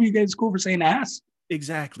much trouble you get in school for saying ass?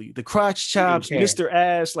 Exactly. The crotch chops, Mr.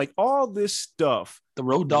 Ass, like all this stuff. The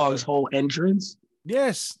Road Dogg's whole entrance.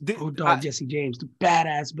 Yes. Road Dogg, Jesse James, the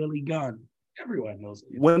badass Billy Gunn. Everyone knows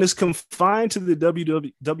it. When it's confined to the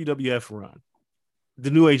WWF run,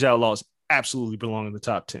 the New Age Outlaws absolutely belong in the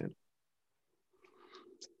top 10.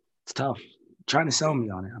 It's tough. Trying to sell me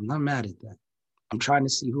on it. I'm not mad at that. I'm trying to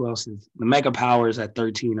see who else is. The Mega Powers at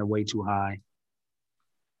 13 are way too high.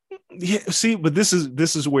 Yeah, see, but this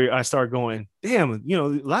is where I start going, damn, a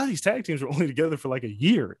lot of these tag teams were only together for like a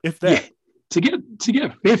year, if that. Yeah. To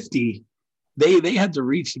get 50, they had to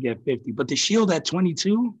reach to get 50. But the Shield at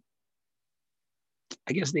 22,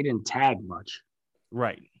 I guess they didn't tag much.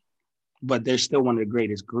 Right. But they're still one of the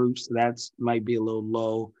greatest groups. So that might be a little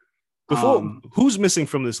low. Who's missing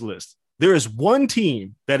from this list? There is one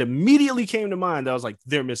team that immediately came to mind that I was like,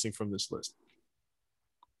 they're missing from this list.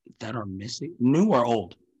 That are missing? New or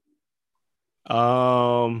old?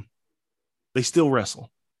 They still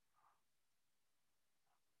wrestle.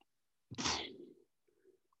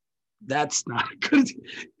 That's not good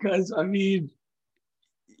because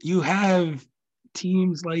you have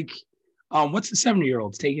teams like what's the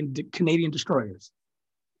 70-year-olds taking Canadian Destroyers?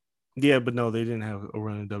 Yeah, but no, they didn't have a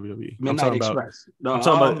run in WWE. Midnight Express. I'm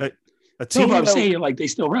talking about a team. I'm saying like they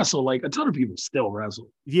still wrestle. Like a ton of people still wrestle.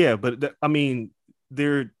 Yeah, but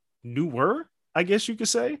they're newer, I guess you could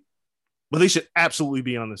say. But they should absolutely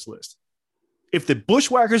be on this list. If the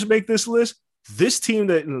Bushwhackers make this list, this team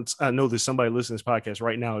that I know there's somebody listening to this podcast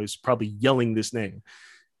right now is probably yelling this name.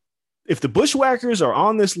 If the Bushwhackers are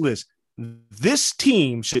on this list, this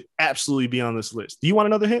team should absolutely be on this list. Do you want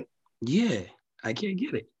another hint? Yeah, I can't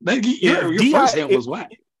get it. Your first hint was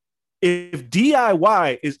whack. If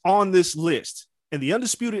DIY is on this list and the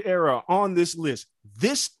Undisputed Era are on this list,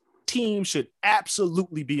 this team should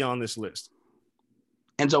absolutely be on this list.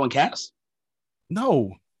 Enzo and Cass?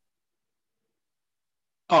 No.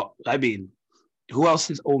 Oh, who else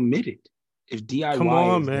is omitted? If DIY come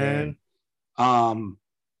on, is man.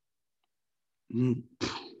 There,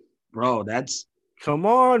 bro, that's come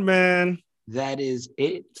on, man. That is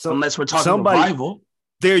it. Unless we're talking Revival.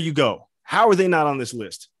 There you go. How are they not on this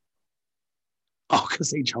list? Oh,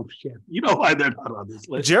 because they jumped ship. You know why they're not on this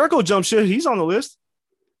list. Jericho jumped ship. He's on the list.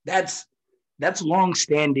 That's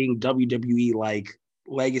long-standing WWE like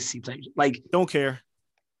legacy type. Like, don't care.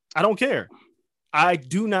 I don't care. I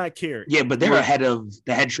do not care. Yeah, but they're ahead of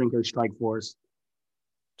the Head Shrinker Strike Force.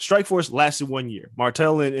 Strike Force lasted 1 year.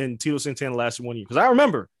 Martel and Tito Santana lasted 1 year. Because I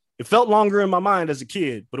remember it felt longer in my mind as a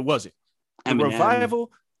kid, but it wasn't. The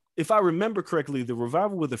Revival, if I remember correctly, the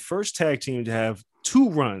Revival were the first tag team to have 2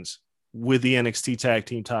 runs with the NXT tag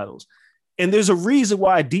team titles. And there's a reason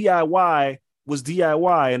why DIY was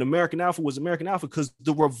DIY and American Alpha was American Alpha, because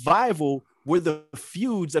the Revival were the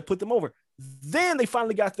feuds that put them over. Then they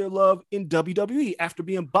finally got their love in WWE after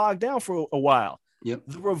being bogged down for a while. Yep.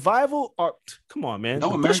 The Revival are, come on, man.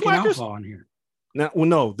 No American Alpha on here. Now, well,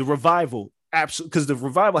 no, the Revival, absolutely, because the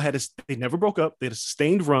Revival they never broke up. They had a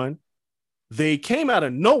sustained run. They came out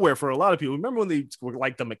of nowhere for a lot of people. Remember when they were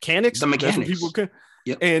like the Mechanics? The Mechanics. People could,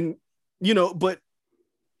 yep. And, but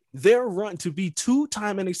their run to be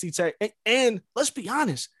 2-time NXT tag, and let's be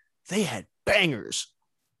honest, they had bangers.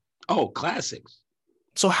 Oh, classics.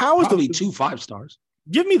 So how is probably 2 5-stars?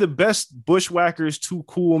 Give me the best Bushwhackers 2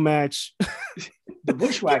 Cool match. The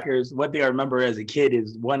Bushwhackers, what they remember as a kid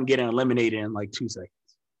is one getting eliminated in like 2 seconds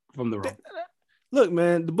from the rope. Look,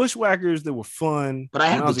 man, the Bushwhackers, they were fun. But I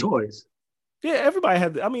had the toys. Yeah, everybody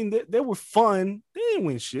had. They were fun. They didn't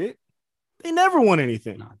win shit. They never won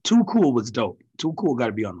anything. Nah, Too Cool was dope. Too Cool got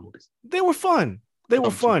to be on the list. They were fun.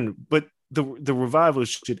 But the Revival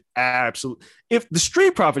should absolutely. If the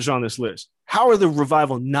Street Profits are on this list, how are the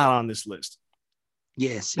Revival not on this list?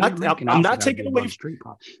 Yes, I'm not taking away Street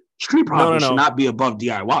Profits. Street Profits should not be above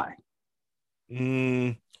DIY.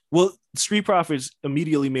 Well, Street Profits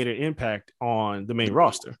immediately made an impact on the main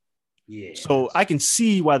roster. Yeah. So I can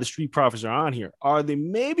see why the Street Profits are on here. Are they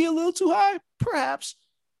maybe a little too high? Perhaps.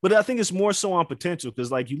 But I think it's more so on potential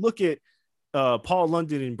because, like, you look at Paul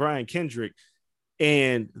London and Brian Kendrick,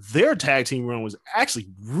 and their tag team run was actually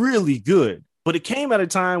really good. But it came at a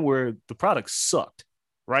time where the product sucked,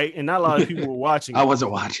 right? And not a lot of people were watching. I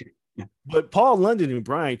wasn't watching. Yeah. But Paul London and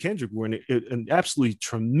Brian Kendrick were an absolutely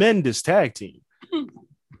tremendous tag team.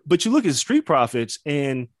 But you look at Street Profits,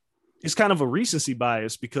 and it's kind of a recency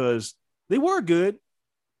bias because they were good,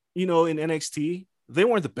 in NXT. They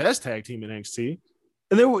weren't the best tag team in NXT.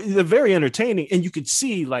 And they're very entertaining. And you could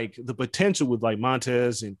see like the potential with like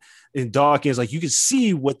Montez and Dawkins. Like you could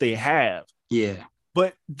see what they have. Yeah.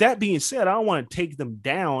 But that being said, I don't want to take them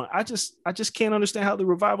down. I just can't understand how the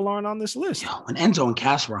Revival aren't on this list. Yo, when Enzo and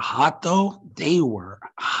Cass were hot, though, they were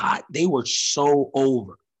hot. They were so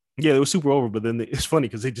over. Yeah, they were super over. But then it's funny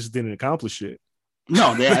because they just didn't accomplish it.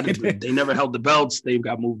 No, they never held the belts. They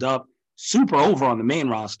got moved up. Super over on the main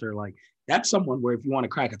roster. Like that's someone where if you want to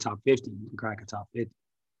crack a top 50, you can crack a top 50.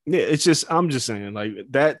 Yeah, it's just I'm just saying like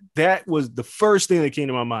that was the first thing that came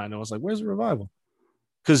to my mind. I was like, where's the Revival?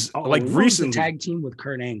 Because recently, the tag team with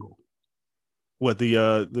Kurt Angle. What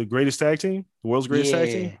the greatest tag team, the world's greatest tag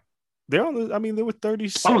team? They're on the. I mean, they were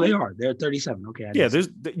 37. Oh, they are. They're 37. Okay. Yeah,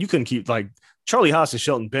 you couldn't keep like Charlie Haas and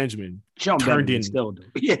Shelton Benjamin turned in. Still do.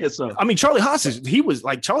 Yeah. So I mean, Charlie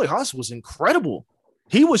Haas was incredible.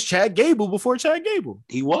 He was Chad Gable before Chad Gable.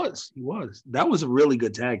 He was. That was a really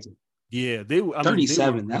good tag team. Yeah,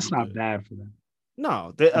 37. That's not bad for them.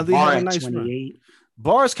 No, they had a nice 28.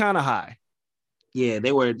 Bar's kind of high. Yeah,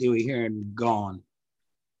 they were here and gone.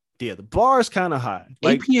 Yeah, the bar's kind of high.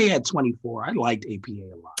 Like, APA had 24. I liked APA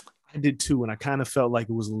a lot. I did too, and I kind of felt like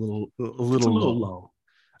it was a little low.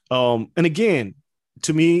 And again,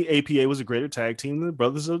 to me, APA was a greater tag team than the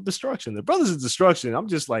Brothers of Destruction. The Brothers of Destruction, I'm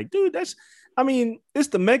just like, dude, it's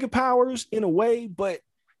the Mega Powers in a way, but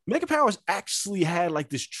Mega Powers actually had like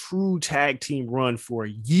this true tag team run for a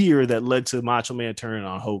year that led to Macho Man turning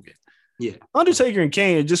on Hogan. Yeah. Undertaker and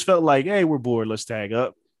Kane, it just felt like, hey, we're bored. Let's tag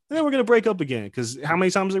up. And then we're going to break up again. Because how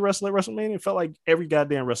many times they wrestled at WrestleMania? It felt like every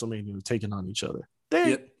goddamn WrestleMania was taking on each other.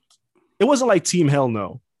 It wasn't like Team Hell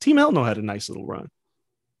No. Team Hell No had a nice little run.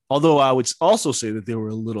 Although I would also say that they were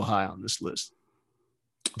a little high on this list.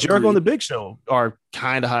 Jericho and the Big Show are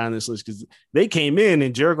kind of high on this list because they came in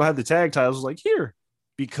and Jericho had the tag titles. Was like, here,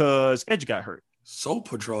 because Edge got hurt. Soul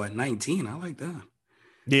Patrol at 19. I like that.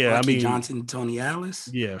 Yeah, Rocky Johnson, Tony Atlas.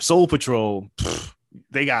 Yeah, Soul Patrol,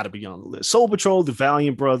 they got to be on the list. Soul Patrol, the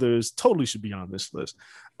Valiant Brothers, totally should be on this list.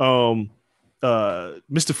 Mr.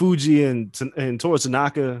 Fuji and Toru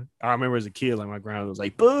Tanaka, I remember as a kid, like my grandma was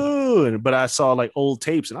like, boo, but I saw like old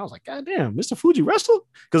tapes and I was like, God damn, Mr. Fuji wrestled?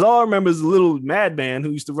 Because all I remember is the little madman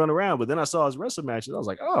who used to run around, but then I saw his wrestling matches. I was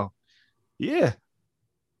like, oh, yeah.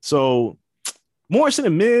 So Morrison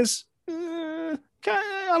and Miz, I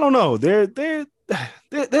don't know.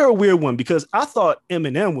 They're a weird one because I thought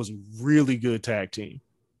Eminem was a really good tag team.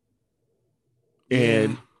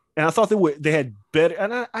 And I thought they had better,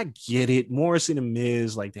 and I get it. Morrison and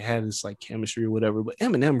Miz, like they had this like chemistry or whatever, but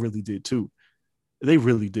Eminem really did too. They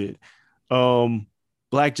really did.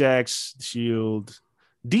 Blackjacks, Shield,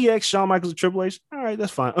 DX, Shawn Michaels, and Triple H. All right,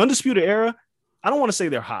 that's fine. Undisputed Era. I don't want to say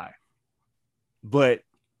they're high, but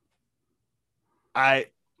they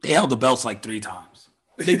held the belts like 3 times.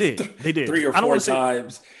 They did. 3 or 4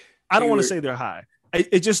 times. I don't want to say they're high.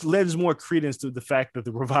 It just lends more credence to the fact that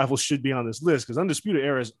the Revival should be on this list because Undisputed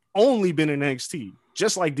Era has only been in NXT,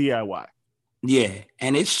 just like DIY. Yeah,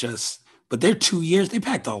 and it's just, but they're 2 years. They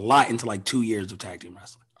packed a lot into like 2 years of tag team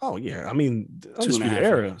wrestling. Oh, yeah. I mean, Undisputed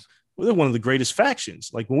Era, they're one of the greatest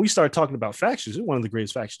factions. Like when we start talking about factions, they're one of the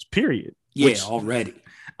greatest factions, period. Yeah, already.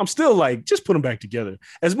 I'm still like, just put them back together.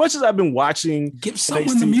 As much as I've been watching. Give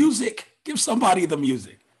someone the music. Give somebody the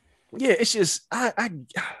music. Yeah, it's just, I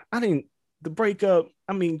didn't. The breakup,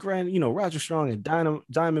 I mean, granted, Roger Strong and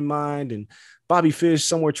Diamond Mind and Bobby Fish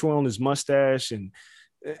somewhere twirling his mustache and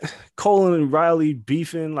Colin and Riley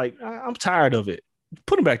beefing. Like, I'm tired of it.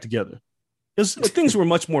 Put them back together. Things were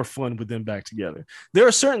much more fun with them back together.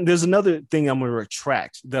 There's another thing I'm going to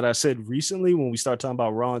retract that I said recently when we start talking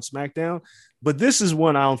about Raw and SmackDown, but this is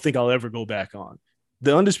one I don't think I'll ever go back on.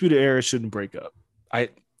 The Undisputed Era shouldn't break up. I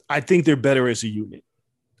think they're better as a unit.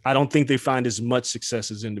 I don't think they find as much success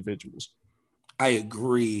as individuals. I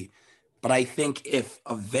agree. But I think if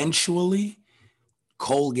eventually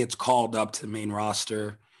Cole gets called up to the main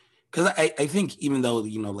roster, because I think even though,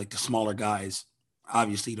 like the smaller guys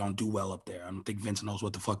obviously don't do well up there, I don't think Vince knows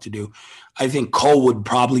what the fuck to do. I think Cole would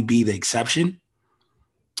probably be the exception.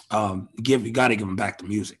 You got to give him back the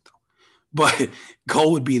music, though. But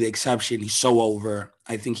Cole would be the exception. He's so over.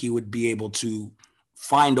 I think he would be able to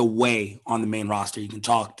find a way on the main roster. You can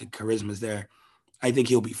talk, the charisma's there. I think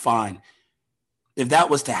he'll be fine. If that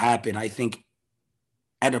was to happen, I think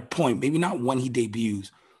at a point, maybe not when he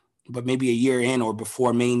debuts, but maybe a year in or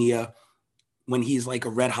before Mania, when he's like a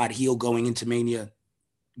red hot heel going into Mania,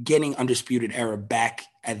 getting Undisputed Era back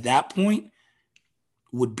at that point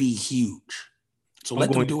would be huge. So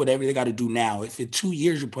let them do whatever they got to do now. If in 2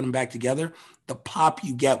 years you put them back together, the pop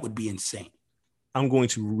you get would be insane. I'm going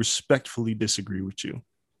to respectfully disagree with you.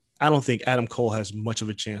 I don't think Adam Cole has much of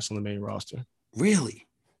a chance on the main roster. Really?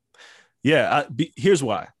 Yeah. Here's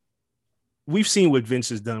why. We've seen what Vince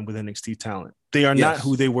has done with NXT talent. They are not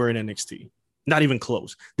who they were in NXT. Not even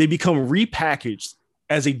close. They become repackaged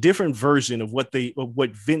as a different version of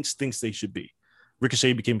what Vince thinks they should be.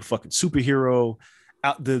 Ricochet became a fucking superhero.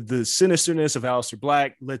 The sinisterness of Aleister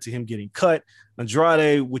Black led to him getting cut.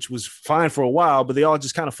 Andrade, which was fine for a while, but they all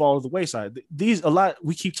just kind of fall to the wayside.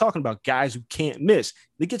 We keep talking about guys who can't miss.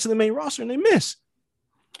 They get to the main roster and they miss.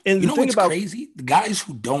 And you know what's crazy? The guys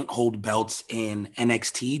who don't hold belts in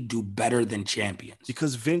NXT do better than champions.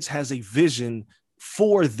 Because Vince has a vision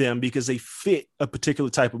for them because they fit a particular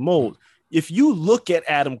type of mold. If you look at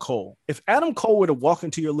Adam Cole, if Adam Cole were to walk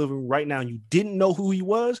into your living room right now and you didn't know who he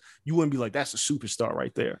was, you wouldn't be like, that's a superstar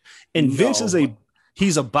right there. And Vince is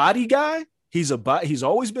he's a body guy. He's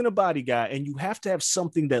always been a body guy, and you have to have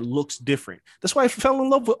something that looks different. That's why I fell in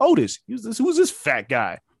love with Otis. Who's this fat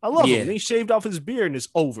guy? I love him. And he shaved off his beard and it's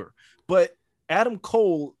over. But Adam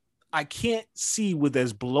Cole, I can't see with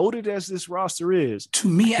as bloated as this roster is. To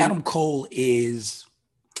me, Adam Cole he's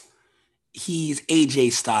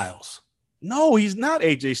AJ Styles. No, he's not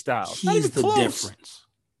AJ Styles. He's the difference.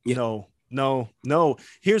 Yeah. No.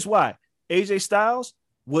 Here's why. AJ Styles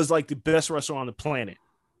was like the best wrestler on the planet,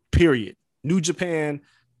 period. New Japan,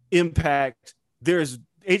 Impact.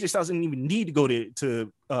 AJ Styles didn't even need to go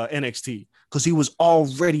to NXT because he was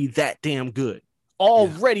already that damn good.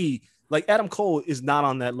 Like Adam Cole is not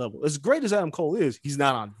on that level. As great as Adam Cole is, he's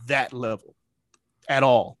not on that level at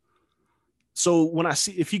all. So when I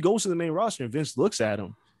see if he goes to the main roster and Vince looks at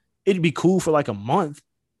him, it'd be cool for like a month,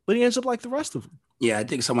 but he ends up like the rest of them. Yeah, I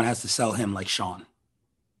think someone has to sell him like Shawn.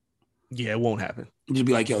 Yeah, it won't happen. Just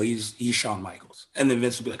be like, yo, he's Shawn Michaels. And then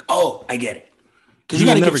Vince will be like, oh, I get it. Because you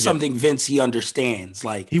got to give something Vince he understands.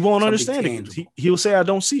 Like he won't understand it. He'll say, I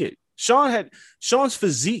don't see it. Sean's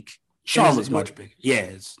physique. Sean was much bigger.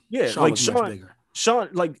 Sean was much bigger. Sean,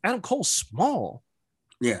 like Adam Cole's small.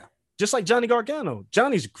 Yeah. Just like Johnny Gargano.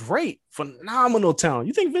 Johnny's great, phenomenal talent.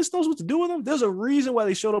 You think Vince knows what to do with him? There's a reason why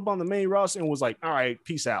they showed up on the main roster and was like, all right,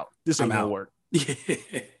 peace out. This ain't gonna work.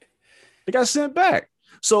 They got sent back.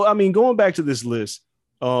 So, I mean, going back to this list,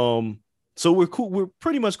 so we're cool. We're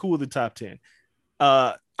pretty much cool with the top 10.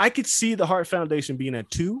 I could see the Hart Foundation being at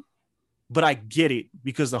 2, but I get it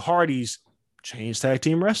because the Hardys changed tag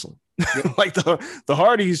team wrestling. Like the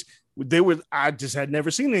Hardys, I just had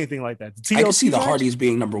never seen anything like that. I could see the Hardys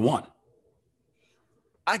being number 1.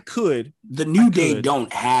 I could. The New Day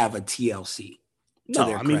don't have a TLC to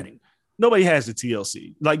their credit. Nobody has the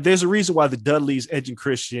TLC. Like, there's a reason why the Dudleys, Edge and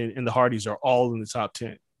Christian, and the Hardys are all in the top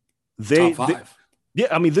 10. Top 5.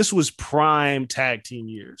 I mean, this was prime tag team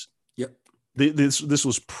years. Yep. This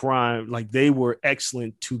was prime. Like, they were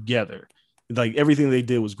excellent together. Like, everything they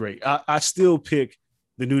did was great. I still pick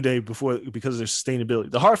the New Day because of their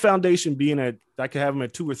sustainability. The Hart Foundation I could have them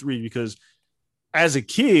at 2 or 3 because as a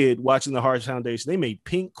kid watching the Hart Foundation, they made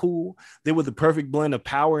Pink cool. They were the perfect blend of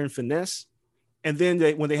power and finesse. And then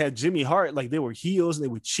when they had Jimmy Hart, like they were heels and they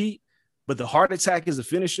would cheat, but the Heart Attack as a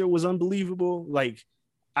finisher was unbelievable. Like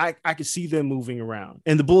I could see them moving around,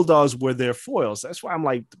 and the Bulldogs were their foils. That's why I'm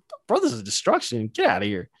like, Brothers of Destruction, get out of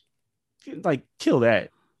here. Like, kill that.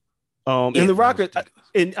 And the Rockers,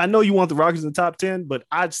 and I know you want the Rockers in the top 10, but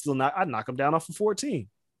I'd knock them down off of 14.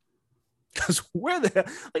 Because where the hell,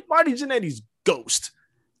 like Marty Jannetty's Ghost.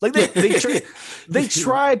 Like they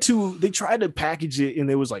tried to package it, and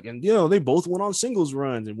they was like, and they both went on singles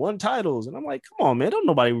runs and won titles, and I'm like, come on, man, don't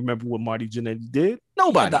nobody remember what Marty Jannetty did?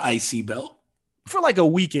 Nobody. The IC belt for like a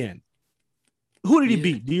weekend. Who did he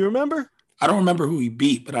beat? Do you remember? I don't remember who he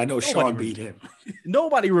beat, but I know Shawn beat him.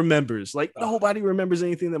 Nobody remembers. Like nobody remembers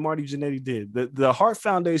anything that Marty Jannetty did. The Hart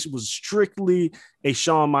Foundation was strictly a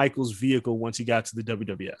Shawn Michaels vehicle once he got to the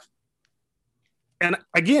WWF. And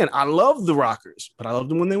again, I love the Rockers, but I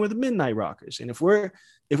loved them when they were the Midnight Rockers. And if we're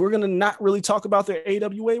gonna not really talk about their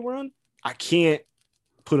AWA run, I can't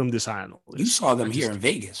put them this high on the list. You saw them here in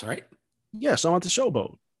Vegas, right? Yes, I'm at the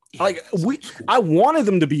Showboat. Yeah, like I wanted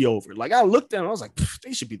them to be over. Like I looked at them, I was like,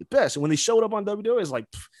 they should be the best. And when they showed up on WWE, it's like,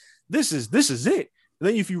 this is it. And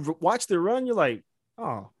then if you watch their run, you're like,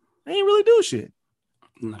 oh, they ain't really do shit.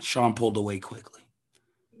 No, Sean pulled away quickly.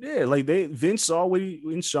 Yeah, like Vince saw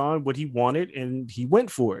in Sean what he wanted, and he went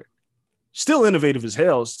for it. Still innovative as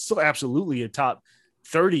hell. Still absolutely a top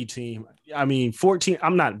 30 team. I mean, 14.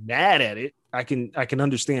 I'm not mad at it. I can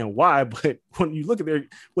understand why, but when you look at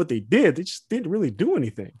what they did, they just didn't really do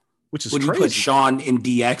anything, which is Would crazy. you put Sean in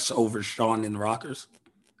DX over Sean in Rockers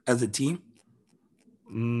as a team?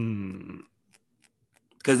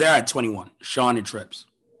 Because they're at 21. Sean and Trips.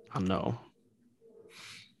 No,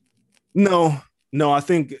 I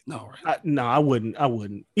think no, right? I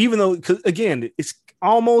wouldn't. Even though, because again, it's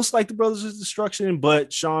almost like the Brothers of Destruction,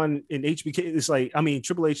 but Sean and HBK, it's like, I mean,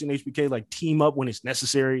 Triple H and HBK like team up when it's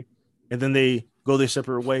necessary, and then they go their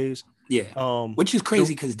separate ways. Yeah, which is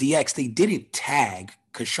crazy because DX, they didn't tag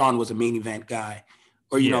because Sean was a main event guy,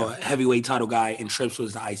 or you know, a heavyweight title guy, and Trips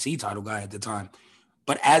was the IC title guy at the time.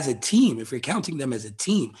 But as a team, if you're counting them as a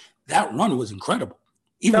team, that run was incredible,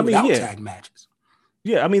 even without tag matches.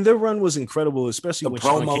 Yeah, I mean, their run was incredible, especially the when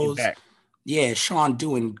promos, Sean came back. Yeah, Sean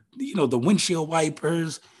doing, you know, the windshield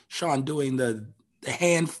wipers, Sean doing the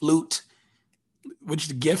hand flute, which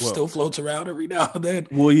the gift still floats around every now and then.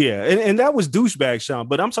 Well, yeah, and that was douchebag Sean,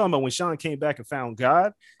 but I'm talking about when Sean came back and found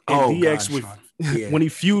God, and DX when he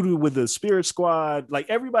feuded with the Spirit Squad, like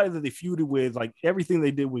everybody that they feuded with, like everything they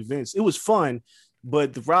did with Vince, it was fun,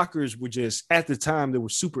 but the Rockers were just, at the time, they were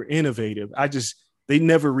super innovative. They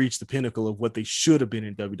never reached the pinnacle of what they should have been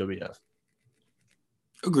in WWF.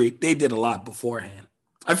 Agreed. They did a lot beforehand.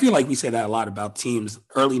 I feel like we say that a lot about teams,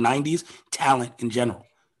 early 90s, talent in general,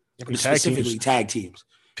 specifically tag teams.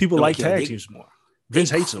 People like tag teams more.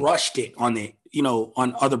 Vince hates them. Crushed it on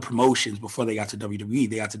on other promotions before they got to WWE.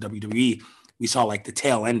 They got to WWE. We saw like the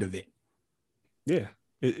tail end of it. Yeah.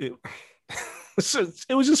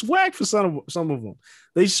 It was just whack for some of them.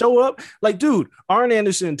 They show up like, dude, Arn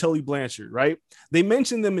Anderson and Tully Blanchard, right? They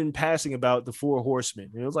mentioned them in passing about the Four Horsemen.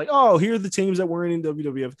 And it was like, oh, here are the teams that weren't in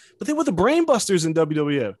WWF, but they were the Brainbusters in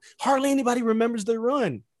WWF. Hardly anybody remembers their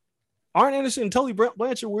run. Arn Anderson and Tully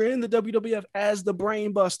Blanchard were in the WWF as the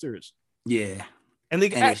Brainbusters. Yeah. And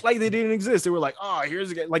they act like they didn't exist. They were like, oh,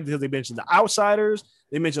 here's a guy. Like they mentioned the Outsiders.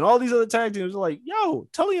 They mentioned all these other tag teams. They're like, yo,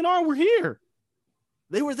 Tully and Arn were here.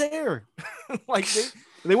 They were there. Like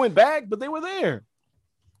they went back, but they were there.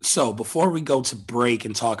 So before we go to break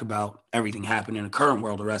and talk about everything happening in the current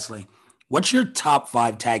world of wrestling, what's your top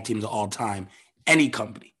 5 tag teams of all time? Any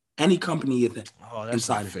company you think. Oh, that's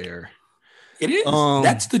not fair. It is.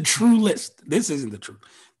 That's the true list. This isn't the truth.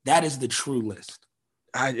 That is the true list.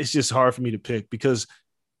 It's just hard for me to pick because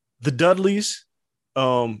the Dudleys,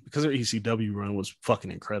 because their ECW run was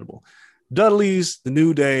fucking incredible. Dudleys, the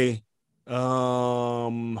New Day,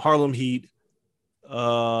 Harlem Heat.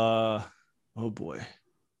 Oh boy.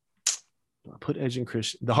 Do I put Edge and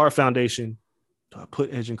Christian? The Hart Foundation. Do I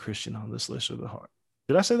put Edge and Christian on this list or the Hart?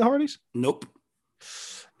 Did I say the Hardys? Nope.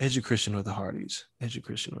 Edge and Christian or the Hardys? Edge and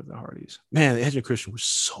Christian or the Hardys? Man, Edge and Christian was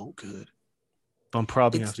so good. I'm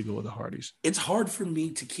probably going to have to go with the Hardys. It's hard for me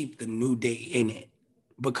to keep the New Day in it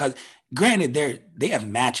because, granted, they have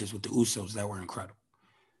matches with the Usos that were incredible.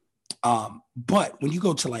 But when you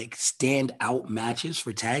go to like stand out matches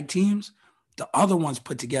for tag teams, the other ones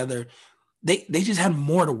put together, they just had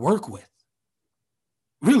more to work with.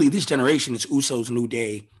 Really, this generation is Usos, New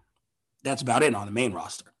Day. That's about it on the main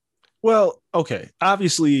roster. Well, okay.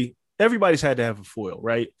 Obviously, everybody's had to have a foil,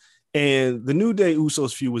 right? And the New Day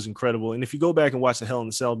Usos feud was incredible. And if you go back and watch the Hell in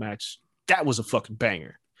a Cell match, that was a fucking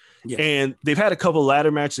banger. Yeah. And they've had a couple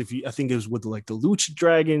ladder matches. I think it was with like the Lucha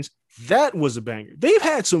Dragons. That was a banger. They've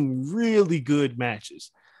had some really good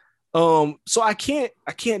matches. So I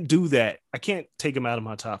can't do that. I can't take them out of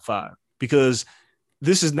my top 5 because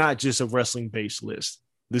this is not just a wrestling based list.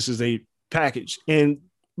 This is a package. And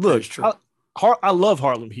look, I love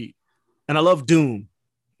Harlem Heat and I love Doom.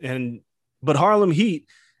 But Harlem Heat,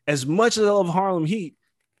 as much as I love Harlem Heat,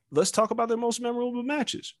 let's talk about their most memorable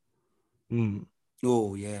matches.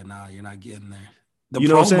 Oh, yeah, nah, you're not getting there. The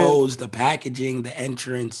promos, the packaging, the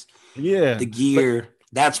entrance, the gear,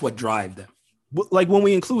 that's what drive them. Like when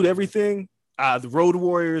we include everything, the Road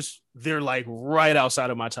Warriors, they're like right outside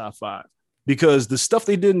of my top 5 because the stuff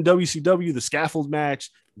they did in WCW, the scaffold match,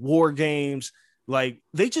 War Games, like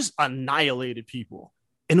they just annihilated people.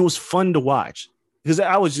 And it was fun to watch because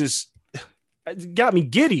it got me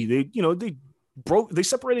giddy. They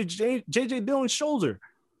separated JJ Dillon's shoulder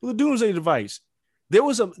with a doomsday device. There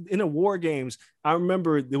was in a War Games, I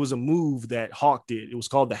remember there was a move that Hawk did. It was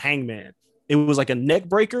called the Hangman. It was like a neck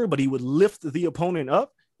breaker, but he would lift the opponent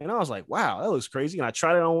up. And I was like, wow, that looks crazy. And I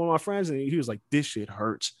tried it on one of my friends and he was like, this shit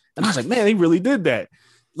hurts. And I was like, man, he really did that.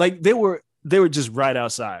 Like there were they were just right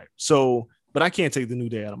outside. So, but I can't take the New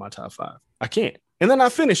Day out of my top 5. I can't. And they're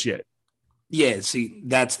not finished yet. Yeah, see,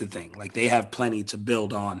 that's the thing. Like, they have plenty to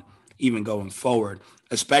build on even going forward,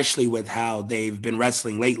 especially with how they've been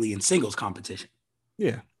wrestling lately in singles competition.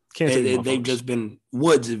 Yeah. Can't take they've just been,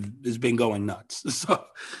 Woods has been going nuts. So,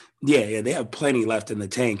 yeah, they have plenty left in the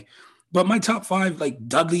tank. But my top 5, like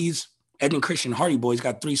Dudley's, Ed and Christian Hardy Boys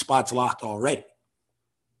got 3 spots locked already.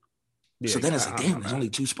 Yeah, so then it's like, damn, there's only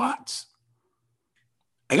 2 spots.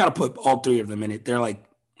 I got to put all 3 of them in it. They're like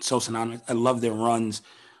so synonymous. I love their runs.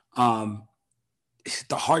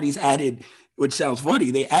 The Hardys added, which sounds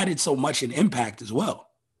funny, they added so much in Impact as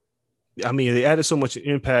well. I mean, they added so much in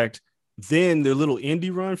Impact. Then their little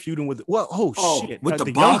indie run feuding with shit with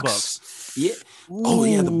the Young Bucks. Yeah. Oh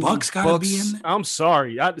yeah, the Bucks gotta be in there. I'm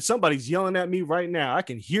sorry. Somebody's yelling at me right now. I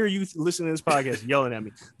can hear you listening to this podcast yelling at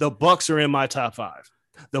me. The Bucks are in my top 5.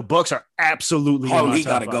 The Bucks are absolutely in my top 5.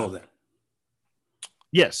 Gotta go there.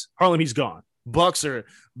 Yes, Harlem Heat's gone. Bucks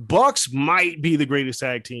might be the greatest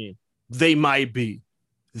tag team. They might be,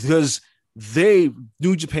 because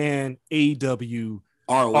New Japan, AEW,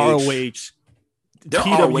 ROH, their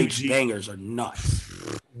PWG. ROH bangers are nuts.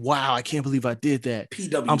 Wow, I can't believe I did that.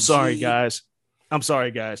 PWG. I'm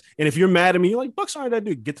sorry, guys. And if you're mad at me, you're like, Bucks aren't that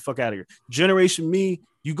dude. Get the fuck out of here. Generation Me,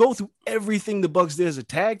 you go through everything the Bucks did as a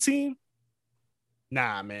tag team.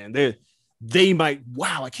 Nah, man. They might.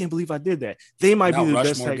 Wow, I can't believe I did that. They might be the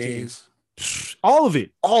best tag team. All of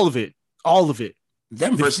it.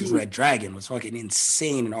 Them versus Red Dragon was fucking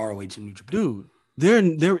insane in ROH and New Japan.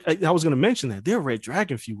 Dude, I was going to mention that. Their Red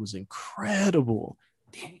Dragon feud was incredible.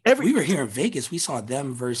 We were here in Vegas. We saw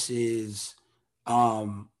them versus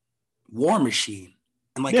War Machine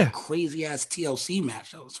and a crazy ass TLC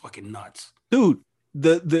match. That was fucking nuts. Dude,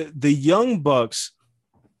 the Young Bucks,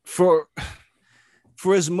 for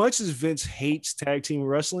as much as Vince hates tag team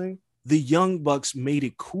wrestling, the Young Bucks made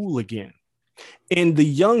it cool again. And the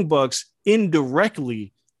Young Bucks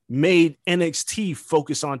indirectly made NXT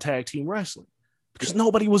focus on tag team wrestling, because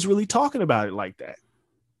nobody was really talking about it like that.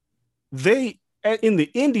 They, in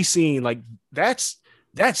the indie scene, like that's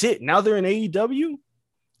it. Now they're in AEW,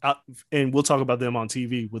 and we'll talk about them on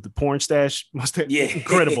TV with the porn stash. Yeah,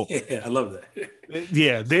 incredible. I love that.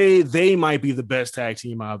 Yeah, they might be the best tag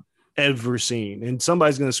team I've ever seen. And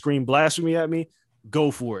somebody's gonna scream blasphemy at me.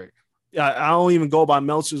 Go for it. I don't even go by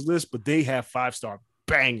Meltzer's list, but they have 5-star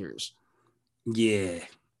bangers. Yeah,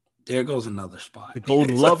 there goes another spot. The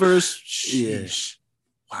Golden Lovers. Sheesh.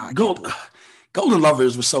 Yeah. Wow. Golden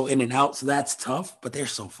Lovers were so in and out, so that's tough, but they're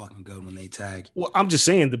so fucking good when they tag. Well, I'm just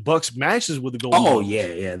saying the Bucks matches with the Golden Lovers.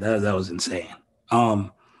 Yeah. That was insane.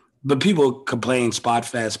 But people complain spot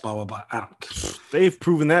fest, blah, blah, blah. I don't care. They've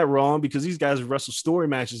proven that wrong, because these guys wrestle story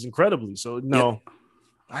matches incredibly. So, no.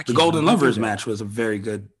 Yeah. The Golden Lovers match was a very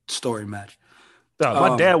good story match.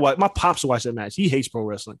 My pops watched that match. He hates pro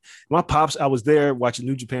wrestling. My pops, I was there watching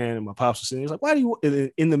New Japan, and my pops was sitting. He was like, "Why do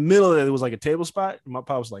you?" In the middle of it, was like a table spot. And my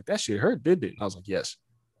pops was like, "That shit hurt, didn't it?" And I was like, "Yes."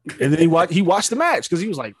 And then he watched the match, because he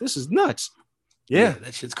was like, "This is nuts." Yeah,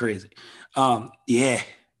 that shit's crazy. Yeah.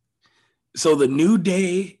 So the New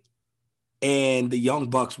Day and the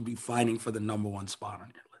Young Bucks will be fighting for the number 1 spot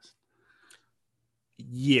on your list.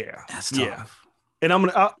 Yeah, that's tough. Yeah. And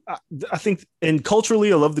I think, and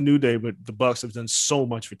culturally, I love the New Day, but the Bucks have done so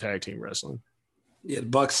much for tag team wrestling. Yeah, the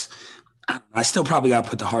Bucks. I still probably got to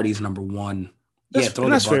put the Hardys number 1. Throw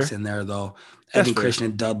the Bucks in there though. Eddie Christian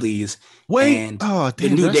and Dudley's. The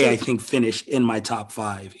New Day, I think, finished in my top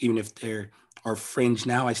 5. Even if they are fringe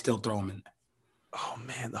now, I still throw them in there. Oh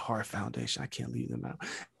man, the Hart Foundation. I can't leave them out.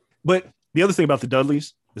 But the other thing about the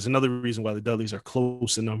Dudleys, there's another reason why the Dudleys are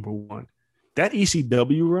close to number 1. That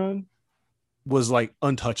ECW run was like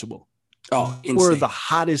untouchable. Oh, insane. Were the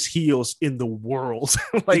hottest heels in the world.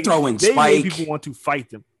 Like, they Spike. Made people want to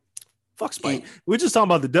fight them. Fuck Spike. We're just talking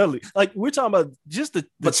about the Dudley. Like, we're talking about just the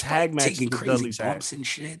tag matches taking the crazy Dudleys bumps had. And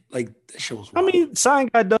shit. Like, that show was wild. I mean,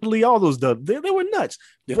 Sign Guy Dudley, all those Dudley, they were nuts.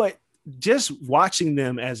 Yeah. But just watching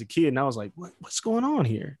them as a kid, and I was like, what's going on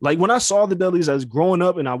here? Like, when I saw the Dudleys as growing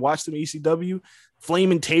up and I watched them ECW,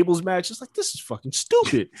 Flaming Tables matches, like, this is fucking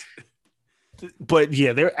stupid. But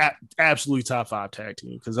yeah, they're absolutely top 5 tag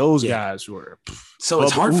team, because those guys were. So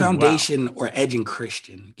it's Hart Foundation or Edge and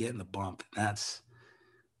Christian getting the bump.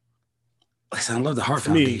 Listen, I love the Hart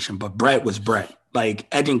Foundation, but Brett was Brett. Like,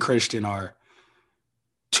 Edge and Christian are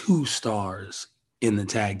 2 stars in the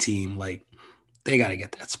tag team. Like, they got to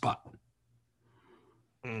get that spot.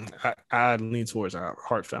 I lean towards our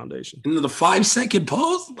Hart Foundation. And the 5-second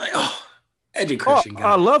pose, like, Edge and Christian got it.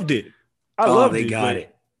 I loved it. They got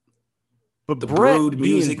it. But the Brett Brood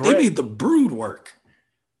music, they made the Brood work.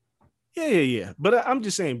 Yeah. But I'm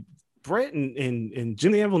just saying, Brett and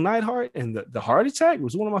Jimmy Anvil Neidhart and the heart attack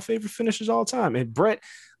was one of my favorite finishers all time. And Brett,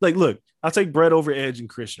 like, look, I'll take Brett over Edge and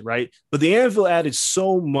Christian, right? But the Anvil added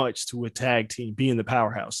so much to a tag team being the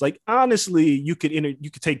powerhouse. Like, honestly, you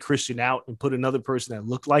could take Christian out and put another person that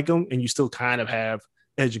looked like him, and you still kind of have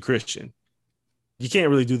Edge and Christian. You can't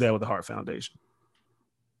really do that with the Hart Foundation.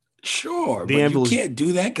 Sure, but you can't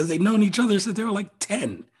do that because they've known each other since they were like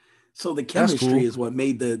 10. So the chemistry is what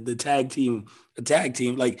made the tag team a tag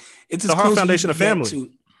team. Like, it's the Hart Foundation a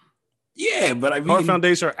family. Yeah, but I mean, Hart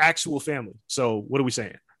Foundation are actual family. So what are we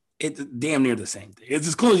saying? It's damn near the same thing. It's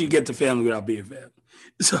as close as you get to family without being family.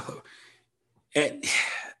 So, I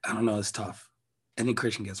don't know. It's tough. I think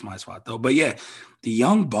Christian gets my spot though. But yeah, the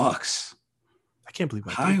Young Bucks. I can't believe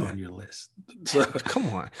high on your list. So, come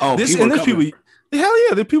on. Oh, there's people. Hell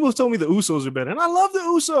yeah, the people have told me the Usos are better, and I love the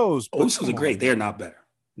Usos. Usos are great. They're not better.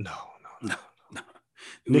 No.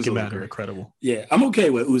 Nick and Matt are incredible. Yeah, I'm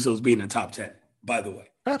okay with Usos being in the top 10, by the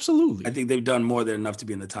way. Absolutely. I think they've done more than enough to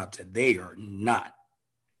be in the top 10. They are not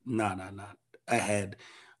ahead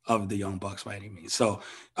of the Young Bucks by any means. So,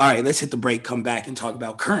 all right, let's hit the break, come back, and talk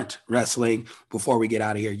about current wrestling before we get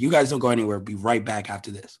out of here. You guys don't go anywhere. Be right back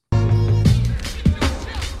after this.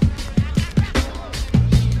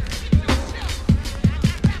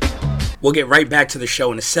 We'll get right back to the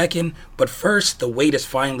show in a second, but first, the wait is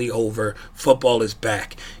finally over. Football is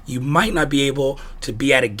back. You might not be able to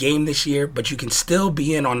be at a game this year, but you can still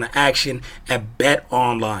be in on the action at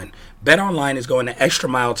BetOnline. BetOnline is going the extra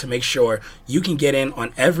mile to make sure you can get in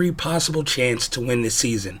on every possible chance to win this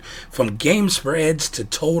season. From game spreads to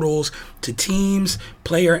totals to teams,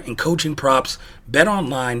 player, and coaching props,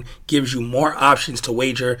 BetOnline gives you more options to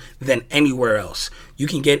wager than anywhere else. You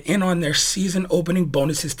can get in on their season opening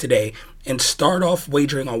bonuses today and start off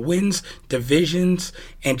wagering on wins, divisions,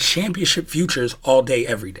 and championship futures all day,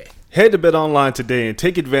 every day. Head to BetOnline today and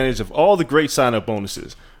take advantage of all the great sign-up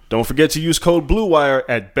bonuses. Don't forget to use code BlueWire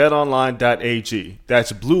at betonline.ag.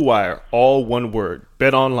 That's BlueWire, all one word.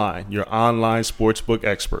 BetOnline, your online sportsbook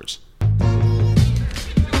experts.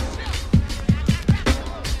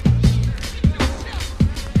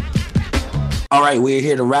 All right, we're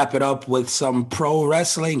here to wrap it up with some pro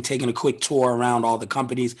wrestling, taking a quick tour around all the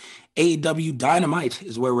companies. AEW Dynamite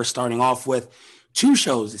is where we're starting off with 2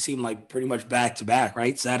 shows. It seemed like pretty much back-to-back,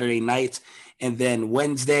 right? Saturday night and then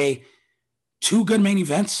Wednesday. 2 good main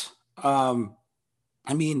events. I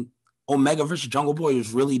mean, Omega versus Jungle Boy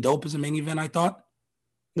was really dope as a main event, I thought.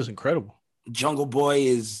 It was incredible. Jungle Boy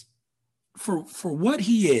is, for what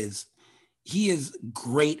he is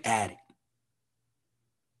great at it.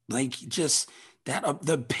 Like, just that,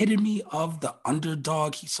 the epitome of the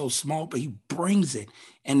underdog. He's so small, but he brings it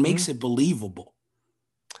and makes it believable.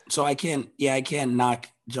 So I can't knock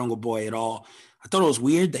Jungle Boy at all. I thought it was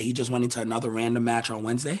weird that he just went into another random match on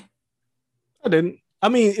Wednesday. I didn't. I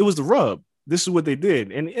mean, it was the rub. This is what they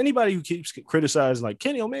did. And anybody who keeps criticizing, like,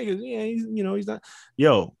 Kenny Omega, yeah, he's not.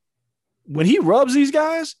 Yo, when he rubs these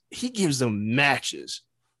guys, he gives them matches.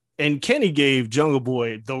 And Kenny gave Jungle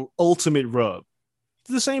Boy the ultimate rub.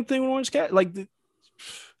 The same thing with Orange Cat. Like,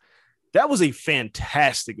 that was a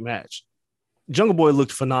fantastic match. Jungle Boy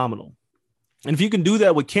looked phenomenal. And if you can do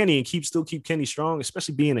that with Kenny and still keep Kenny strong,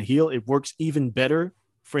 especially being a heel, it works even better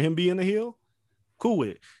for him being a heel. Cool with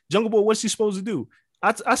it. Jungle Boy, what's he supposed to do?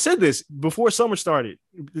 I said this before summer started.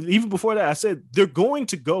 Even before that, I said they're going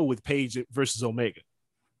to go with Page versus Omega.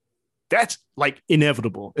 That's like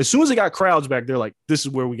inevitable. As soon as they got crowds back, they're like, this is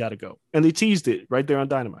where we got to go. And they teased it right there on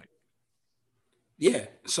Dynamite. Yeah.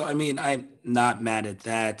 So, I mean, I'm not mad at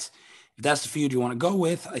that. If that's the feud you want to go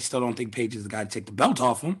with, I still don't think Page is the guy to take the belt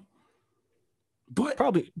off him. But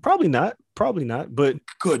probably not. But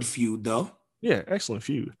good feud, though. Yeah, excellent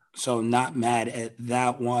feud. So not mad at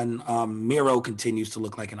that one. Miro continues to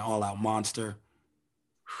look like an all-out monster.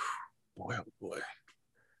 Boy, oh boy.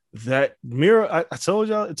 That Miro, I told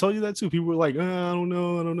you that too. People were like, I don't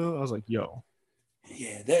know. I was like, yo.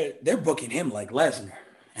 Yeah, they're booking him like Lesnar.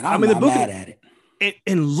 And I'm not mad at it.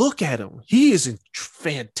 And look at him. He is in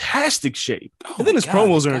fantastic shape. Oh, and then his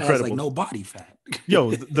promos are incredible. Like no body fat.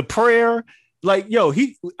 Yo, the prayer. Like, yo,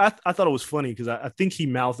 I thought it was funny because I think he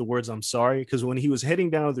mouthed the words, I'm sorry. Because when he was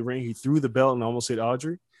heading down to the ring, he threw the belt and almost hit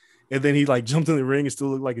Audrey. And then he like jumped in the ring and still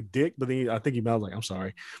looked like a dick. But then I think he mouthed like, I'm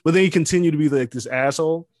sorry. But then he continued to be like this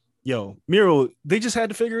asshole. Yo, Miro, they just had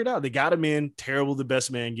to figure it out. They got him in, terrible, the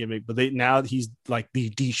best man gimmick. But now he's like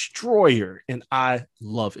the destroyer. And I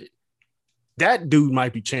love it. That dude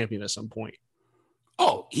might be champion at some point.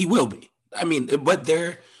 Oh, he will be. I mean, but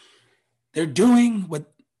they're doing what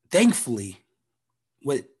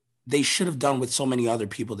they should have done with so many other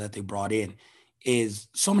people that they brought in, is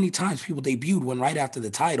so many times people debuted when right after the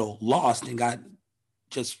title lost and got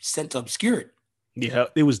just sent to obscurity. Yeah,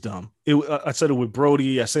 it was dumb. I said it with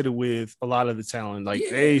Brody. I said it with a lot of the talent. Like,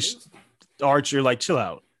 Archer, like, chill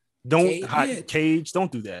out. Don't Cage.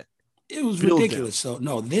 Don't do that. It was ridiculous. So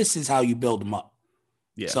no, this is how you build them up.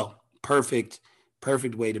 Yeah. So perfect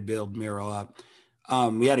way to build Miro up.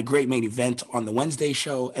 We had a great main event on the Wednesday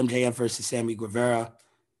show, MJF versus Sammy Guevara.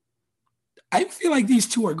 I feel like these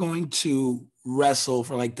two are going to wrestle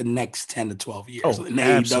for like the next 10 to 12 years in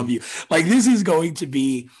AEW. Like, this is going to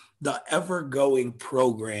be the ever-going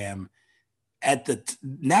program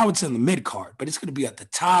now it's in the mid card, but it's going to be at the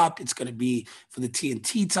top. It's going to be for the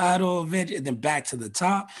TNT title event, and then back to the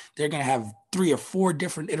top. They're going to have 3 or 4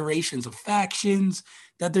 different iterations of factions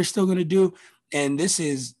that they're still going to do. And this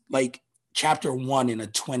is like chapter 1 in a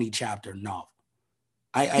 20 chapter novel.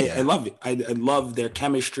 I love it. I love their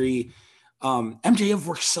chemistry. MJF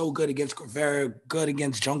works so good against Guevara, good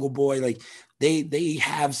against Jungle Boy. Like, they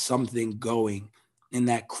have something going in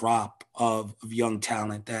that crop of young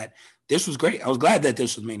talent that this was great. I was glad that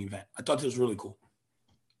this was main event. I thought this was really cool.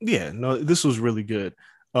 Yeah, no, this was really good.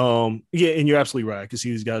 And you're absolutely right. I can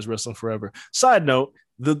see these guys wrestling forever. Side note,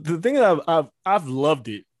 the thing that I've loved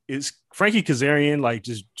it is Frankie Kazarian, like,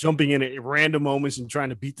 just jumping in at random moments and trying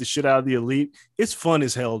to beat the shit out of the Elite. It's fun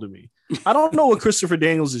as hell to me. I don't know what Christopher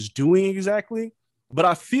Daniels is doing exactly, but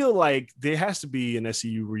I feel like there has to be an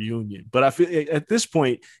SCU reunion. But I feel at this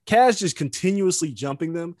point, Kaz just continuously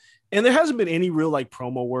jumping them. And there hasn't been any real like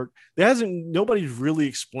promo work. Nobody's really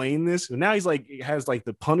explained this. And now he's like, has like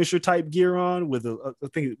the Punisher type gear on with a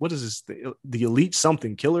thing. What is this? The Elite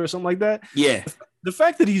something killer or something like that. Yeah. The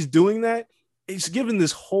fact that he's doing that, it's given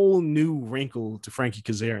this whole new wrinkle to Frankie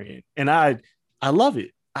Kazarian. And I love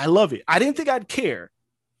it. I love it. I didn't think I'd care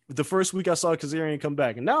the first week I saw Kazarian come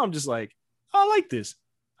back. And now I'm just like, I like this.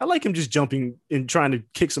 I like him just jumping and trying to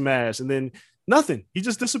kick some ass. And then nothing. He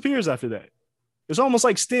just disappears after that. It's almost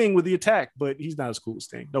like Sting with the attack, but he's not as cool as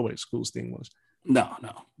Sting. Nobody's as cool as Sting was. No.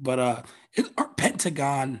 But is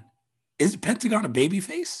Pentagon a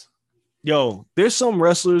babyface? Yo, there's some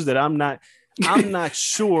wrestlers that I'm not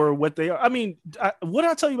sure what they are. I mean, what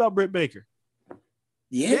did I tell you about Britt Baker?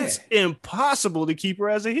 Yeah. It's impossible to keep her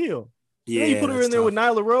as a heel. Yeah. You put her in there with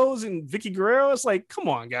Nyla Rose and Vicky Guerrero. It's like, come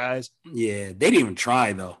on, guys. Yeah. They didn't even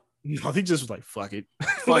try, though. No, they just was like, fuck it.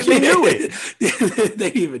 Like, they knew it. They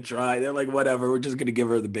didn't even try. They're like, whatever. We're just going to give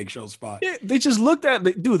her the Big Show spot. Yeah, they just looked at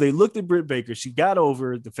Britt Baker. She got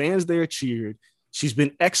over. The fans there cheered. She's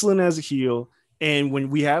been excellent as a heel. And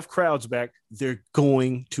when we have crowds back, they're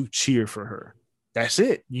going to cheer for her. That's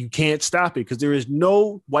it. You can't stop it because there is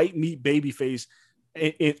no white meat babyface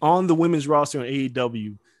on the women's roster on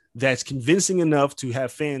AEW that's convincing enough to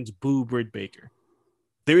have fans boo Britt Baker.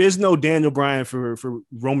 There is no Daniel Bryan for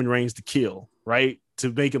Roman Reigns to kill, right?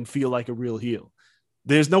 To make him feel like a real heel.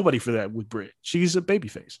 There's nobody for that with Britt. She's a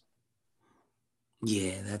babyface.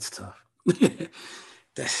 Yeah, that's tough.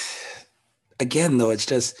 Again, though, it's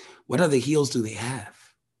just, what other heels do they have?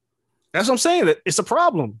 That's what I'm saying. It's a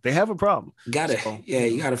problem. They have a problem. You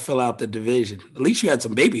gotta fill out the division. At least you had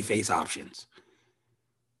some babyface options.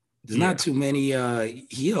 There's not too many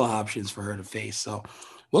heel options for her to face. So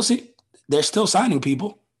we'll see. They're still signing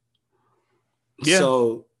people. Yeah.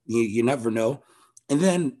 So you never know. And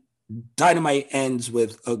then Dynamite ends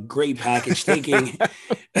with a great package, thanking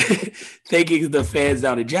the fans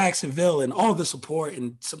down in Jacksonville and all the support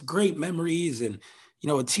and some great memories and, a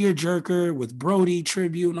tearjerker with Brody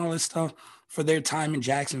tribute and all this stuff for their time in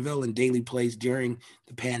Jacksonville and daily plays during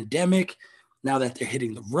the pandemic. Now that they're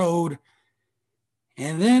hitting the road.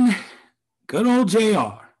 And then good old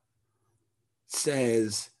JR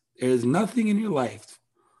says, there's nothing in your life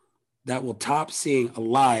that will top seeing a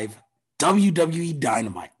live WWE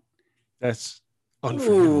Dynamite. That's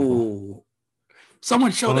unforgivable. Ooh.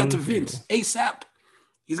 Someone show that to Vince ASAP.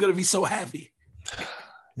 He's going to be so happy.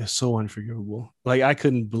 It's so unforgivable. Like, I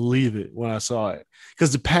couldn't believe it when I saw it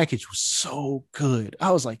because the package was so good.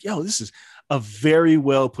 I was like, yo, this is a very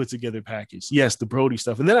well put together package. Yes, the Brody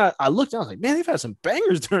stuff. And then I looked, I was like, man, they've had some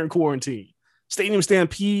bangers during quarantine. Stadium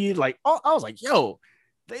Stampede. Like, I was like, yo,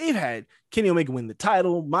 they've had Kenny Omega win the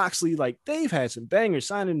title, Moxley, like they've had some bangers,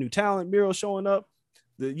 signing new talent, Miro showing up,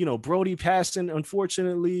 Brody passing,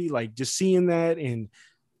 unfortunately, like just seeing that. And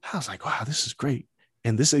I was like, wow, this is great.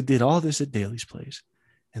 And they did all this at Daly's Place.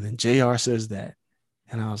 And then JR says that.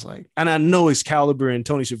 And I was like, and I know Excalibur and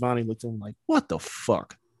Tony Schiavone looked at him like, what the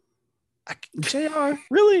fuck? JR,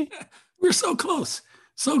 really? We're so close.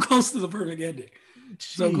 So close to the perfect ending.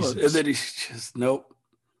 Jesus. So close. And then he's just, nope.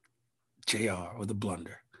 JR with a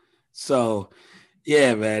blunder. So,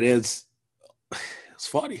 yeah, man, it's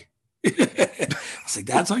funny. I was like,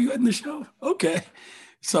 that's how you end the show? Okay.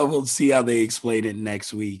 So we'll see how they explain it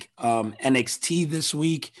next week. NXT this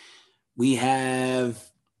week, we have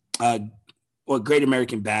Great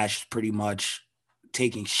American Bash pretty much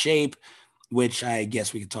taking shape, which I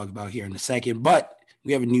guess we could talk about here in a second. But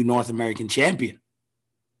we have a new North American champion,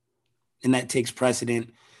 and that takes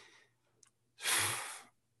precedent.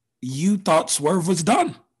 You thought Swerve was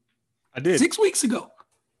done. I did. 6 weeks ago.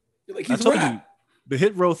 You're like, he's I told a wrap. you, the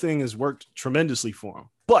hit row thing has worked tremendously for him.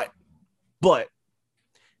 But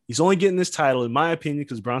he's only getting this title, in my opinion,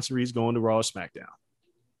 because Bronson Reed's going to Raw or SmackDown.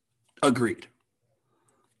 Agreed.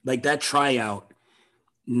 Like that tryout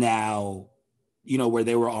now, where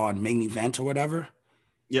they were on Main Event or whatever.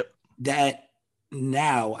 Yep. That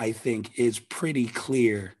now I think is pretty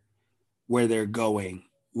clear where they're going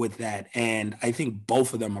with that. And I think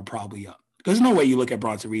both of them are probably up. There's no way you look at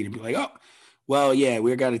Bronson Reed and be like, oh, well, yeah,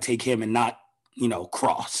 we're going to take him and not,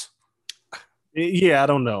 Cross. Yeah, I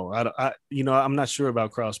don't know. I'm not sure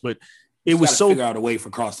about Cross, but it was so figure out a way for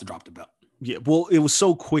Cross to drop the belt. Yeah, well, it was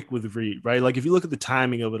so quick with Reed, right? Like if you look at the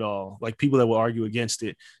timing of it all, like people that will argue against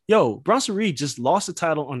it, Bronson Reed just lost the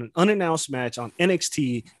title on an unannounced match on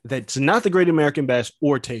NXT that's not the Great American Bash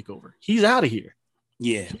or Takeover. He's out of here.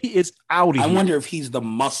 Yeah, he is out of here. I wonder if he's the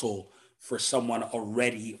muscle for someone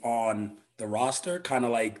already on the roster, kind of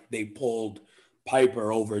like they pulled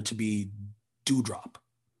Piper over to be Doudrop.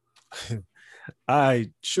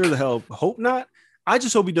 I sure the hell hope not. I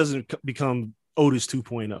just hope he doesn't become Otis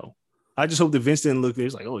 2.0. I just hope that Vince didn't look there.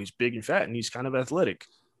 He's like, oh, he's big and fat and he's kind of athletic.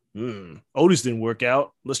 Otis didn't work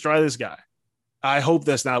out. Let's try this guy. I hope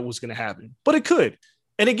that's not what's going to happen, but it could.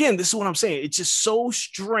 And again, this is what I'm saying. It's just so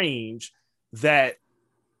strange that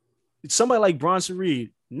somebody like Bronson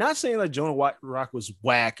Reed, not saying that Jonah Rock was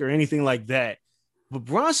whack or anything like that, but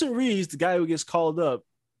Bronson Reed is the guy who gets called up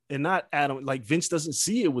and not Adam. Like Vince doesn't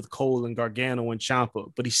see it with Cole and Gargano and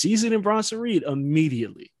Ciampa, but he sees it in Bronson Reed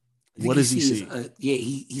immediately. What does he see?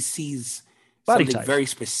 He sees body something type. Very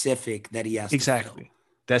specific that he has exactly. to fill.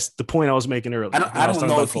 That's the point I was making earlier. I don't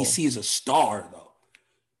know if he sees a star though.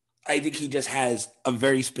 I think he just has a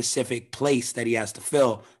very specific place that he has to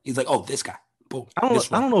fill. He's like, oh, this guy. Boom. I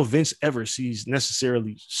don't know if Vince ever sees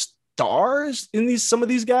necessarily stars in some of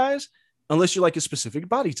these guys, unless you're like a specific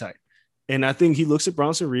body type. And I think he looks at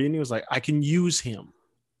Bronson Reed and he was like, I can use him.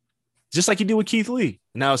 Just like he did with Keith Lee.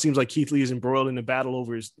 Now it seems like Keith Lee is embroiled in a battle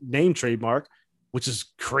over his name trademark, which is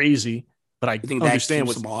crazy. But I think understand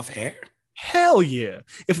what's him off air. Hell yeah.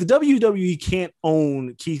 If the WWE can't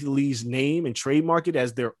own Keith Lee's name and trademark it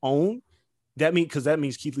as their own, that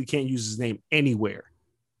means Keith Lee can't use his name anywhere.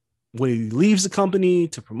 When he leaves the company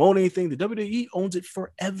to promote anything, the WWE owns it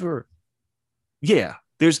forever. Yeah,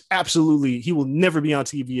 he will never be on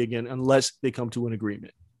TV again unless they come to an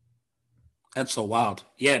agreement. That's so wild.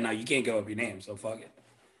 Yeah, no, you can't give up your name, so fuck it.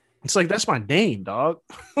 It's like, that's my name, dog.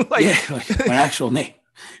 Like my actual name.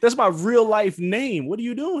 That's my real life name. What are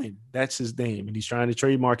you doing? That's his name. And he's trying to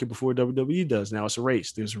trademark it before WWE does. Now it's a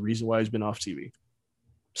race. There's a reason why he's been off TV.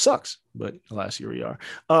 Sucks, but alas, here we are.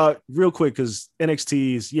 Real quick, because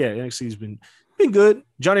NXT's been good.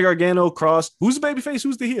 Johnny Gargano, Cross. Who's the babyface?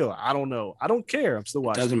 Who's the heel? I don't know. I don't care. I'm still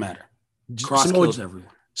watching. Doesn't matter. Cross kills everyone.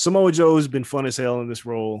 Samoa Joe has been fun as hell in this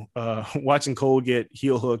role. Watching Cole get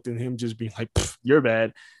heel hooked and him just being like, you're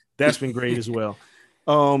bad. That's been great as well.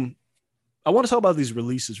 I want to talk about these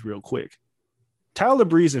releases real quick. Tyler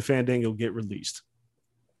Breeze and Fandango get released.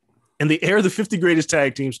 And they air the 50 greatest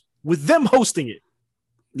tag teams with them hosting it.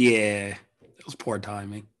 Yeah. It was poor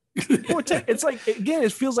timing. It's like, again,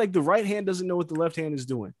 it feels like the right hand doesn't know what the left hand is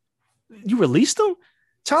doing. You released them?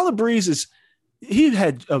 Tyler Breeze he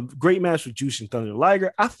had a great match with Juice and Thunder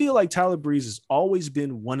Liger. I feel like Tyler Breeze has always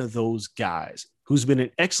been one of those guys who's been an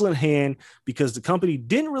excellent hand because the company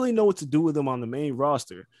didn't really know what to do with him on the main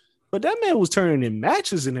roster. But that man was turning in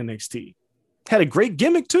matches in NXT. Had a great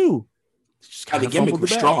gimmick too. The gimmick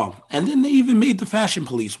was strong. And then they even made the Fashion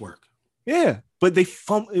Police work. Yeah, but they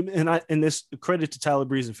and this credit to Tyler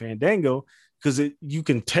Breeze and Fandango because you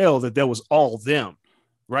can tell that was all them,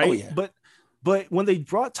 right? Oh, yeah. But when they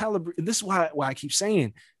brought Tyler, this is why I keep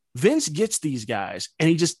saying Vince gets these guys and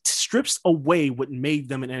he just strips away what made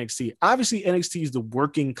them in NXT. Obviously, NXT is the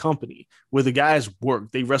working company where the guys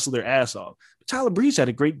work. They wrestle their ass off. But Tyler Breeze had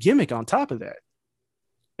a great gimmick on top of that.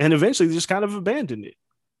 And eventually they just kind of abandoned it.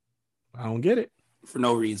 I don't get it. For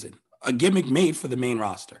no reason. A gimmick made for the main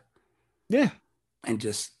roster. Yeah. And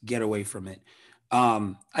just get away from it.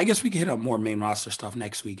 I guess we can hit up more main roster stuff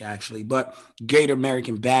next week, actually. But Great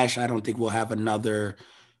American Bash, I don't think we'll have another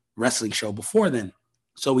wrestling show before then.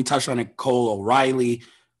 So we touched on it. Cole O'Reilly.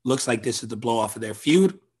 Looks like this is the blow off of their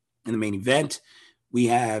feud in the main event. We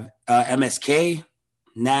have MSK,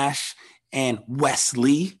 Nash, and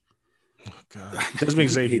Wesley. Oh, God. Desmond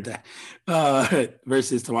Xavier.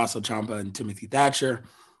 Versus Tommaso Ciampa and Timothy Thatcher.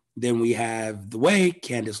 Then we have The Way,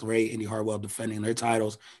 Candice LeRae, Indy Hartwell defending their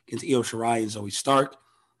titles against Io Shirai and Zoe Stark.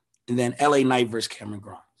 And then LA Knight versus Cameron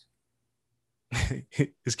Grimes.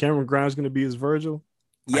 Is Cameron Grimes going to be his Virgil?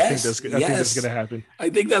 Yes. I think that's going to happen. I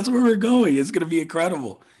think that's where we're going. It's going to be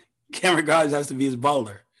incredible. Cameron Grimes has to be his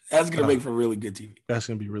butler. That's going to make for really good TV. That's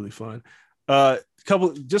going to be really fun.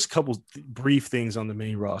 Couple brief things on the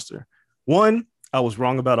main roster. One, I was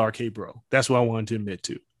wrong about RK Bro. That's what I wanted to admit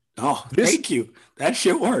to. Oh, thank you. That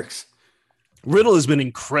shit works. Riddle has been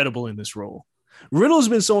incredible in this role. Riddle has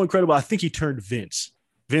been so incredible. I think he turned Vince.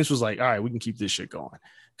 Vince was like, all right, we can keep this shit going.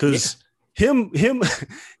 Because him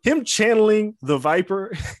channeling the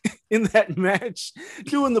Viper in that match,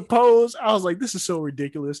 doing the pose, I was like, this is so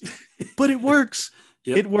ridiculous. But it works.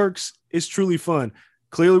 Yep. It works. It's truly fun.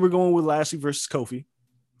 Clearly, we're going with Lashley versus Kofi.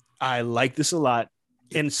 I like this a lot.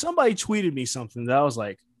 And somebody tweeted me something that I was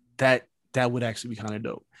like, that would actually be kind of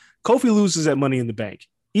dope. Kofi loses at Money in the Bank.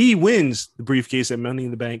 E wins the briefcase at Money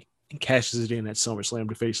in the Bank and cashes it in at SummerSlam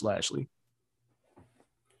to face Lashley.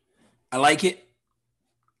 I like it.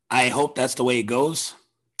 I hope that's the way it goes.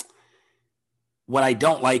 What I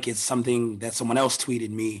don't like is something that someone else tweeted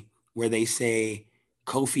me where they say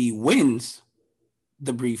Kofi wins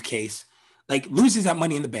the briefcase, like loses that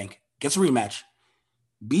Money in the Bank, gets a rematch,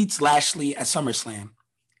 beats Lashley at SummerSlam.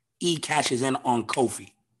 E cashes in on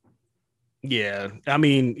Kofi. Yeah, I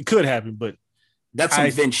mean, it could happen, but that's some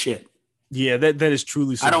Vince shit. Yeah, that is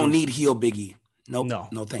truly. I don't need heel Biggie. Nope.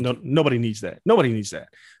 No, thank you. Nobody needs that. Nobody needs that.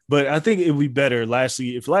 But I think it would be better,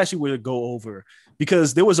 if Lashley were to go over,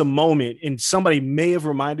 because there was a moment, and somebody may have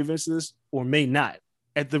reminded Vince of this or may not,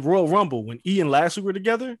 at the Royal Rumble when E and Lashley were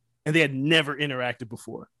together, and they had never interacted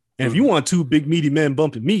before. And if you want two big meaty men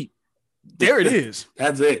bumping meat, there it is.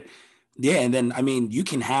 That's it. Yeah, and then I mean, you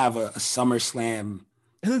can have a SummerSlam,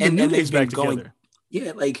 and then they've been going together.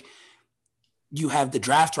 Yeah, like you have the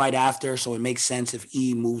draft right after, so it makes sense if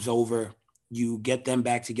E moves over. You get them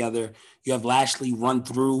back together. You have Lashley run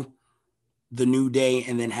through the New Day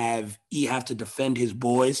and then have E have to defend his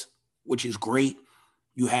boys, which is great.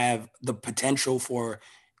 You have the potential for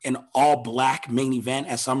an all-black main event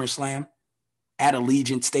at SummerSlam at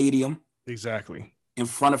Allegiant Stadium. Exactly. In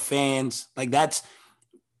front of fans. Like, that's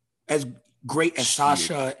as great as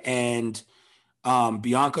Sasha and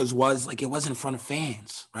Bianca's was. Like, it was in front of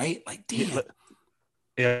fans, right? Like, damn.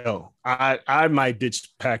 Yo, I might ditch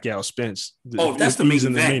Pacquiao Spence. If that's the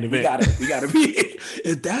main event, we gotta be.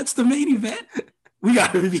 If that's the main event, we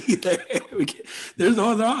gotta be there. There's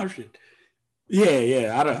no other option.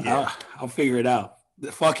 Yeah. I'll figure it out.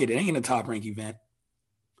 Fuck it ain't a top rank event.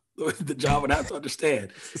 The job would have to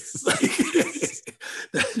understand. Like,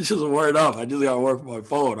 that's just a word off. I just gotta work my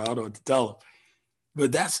phone. I don't know what to tell them.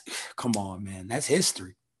 But come on, man. That's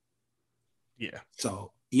history. Yeah.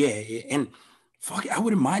 So and. Fuck it, I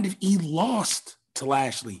wouldn't mind if E lost to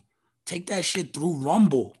Lashley. Take that shit through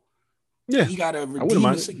Rumble. Yeah. He got to redeem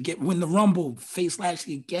us and win the Rumble, face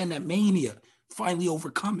Lashley again at Mania, finally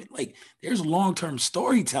overcome it. Like, there's long-term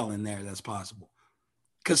storytelling there that's possible.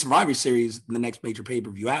 Because Survivor Series, the next major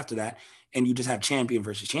pay-per-view after that, and you just have champion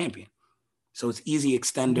versus champion. So it's easy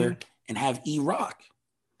extender and have E rock.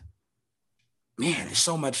 Man, there's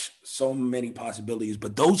so many possibilities.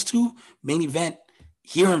 But those two, main event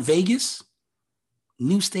here in Vegas,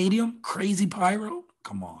 new stadium, crazy pyro.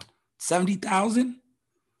 Come on. 70,000?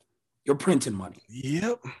 You're printing money.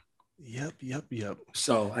 Yep.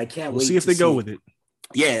 So I can't wait. We'll see if they go with it.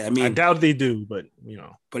 Yeah, I mean, I doubt they do, but you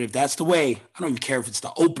know. But if that's the way, I don't even care if it's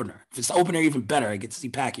the opener. If it's the opener, even better. I get to see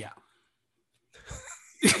Pacquiao.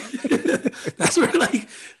 That's where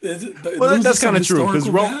that's kind of true because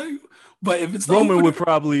but if it's Roman opener, would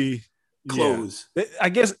probably close. Yeah. I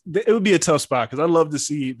guess it would be a tough spot because I'd love to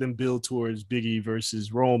see them build towards Big E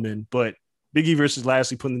versus Roman, but Big E versus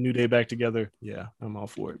Lashley putting the New Day back together, yeah, I'm all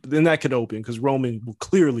for it. But then that could open because Roman will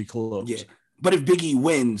clearly close. Yeah, but if Big E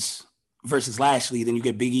wins versus Lashley, then you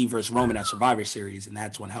get Big E versus Roman at Survivor Series, and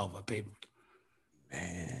that's one hell of a pay-per-view.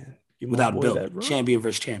 Man, without a build, champion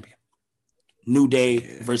versus champion. New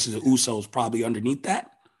Day versus the Usos probably underneath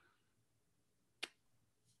that.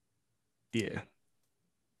 Yeah.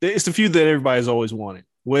 It's the feud that everybody's always wanted.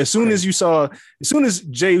 Well, as soon as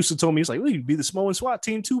Jey Uso told me, it's like, well, you'd be the Samoan SWAT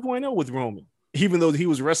team 2.0 with Roman, even though he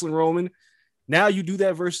was wrestling Roman. Now you do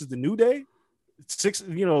that versus the New Day,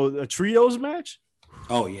 a trios match.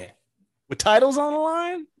 Oh yeah, with titles on the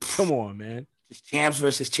line. Come on, man. It's champs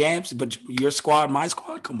versus champs, but your squad, my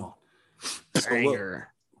squad. Come on.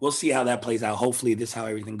 we'll see how that plays out. Hopefully this is how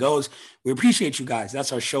everything goes. We appreciate you guys.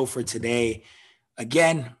 That's our show for today.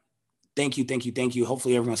 Again, thank you.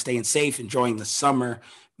 Hopefully everyone's staying safe, enjoying the summer.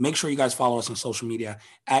 Make sure you guys follow us on social media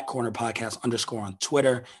at Corner Podcast _ on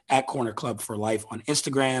Twitter, at Corner Club for Life on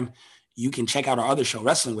Instagram. You can check out our other show,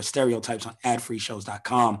 Wrestling with Stereotypes, on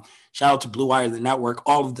adfreeshows.com. Shout out to Blue Wire, the network,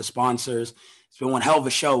 all of the sponsors. It's been one hell of a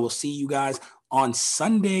show. We'll see you guys on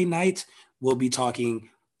Sunday night. We'll be talking,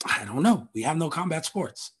 I don't know. We have no combat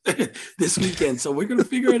sports this weekend, so we're going to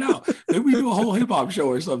figure it out. Maybe we do a whole hip-hop show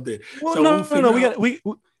or something. Well, so no.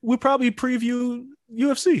 We probably preview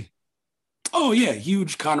UFC. Oh, yeah.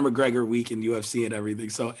 Huge Conor McGregor week in UFC and everything.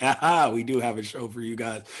 So we do have a show for you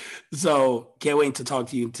guys. So can't wait to talk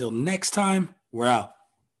to you until next time. We're out.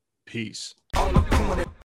 Peace.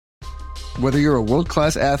 Whether you're a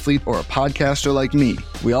world-class athlete or a podcaster like me,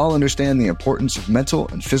 we all understand the importance of mental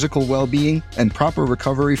and physical well-being and proper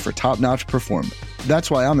recovery for top-notch performance. That's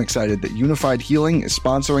why I'm excited that Unified Healing is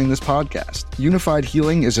sponsoring this podcast. Unified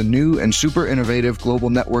Healing is a new and super innovative global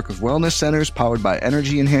network of wellness centers powered by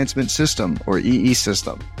Energy Enhancement System, or EE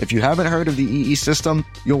System. If you haven't heard of the EE System,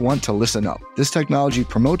 you'll want to listen up. This technology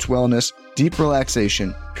promotes wellness, deep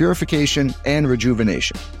relaxation, purification, and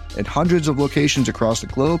rejuvenation. At hundreds of locations across the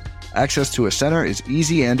globe, access to a center is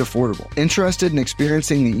easy and affordable. Interested in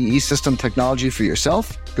experiencing the EE System technology for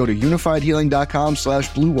yourself? Go to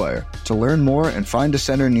unifiedhealing.com/bluewire to learn more and find a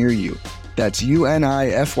center near you. That's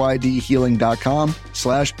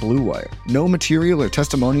unifydhealing.com/bluewire. No material or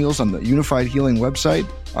testimonials on the Unified Healing website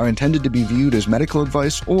are intended to be viewed as medical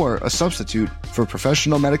advice or a substitute for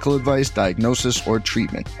professional medical advice, diagnosis, or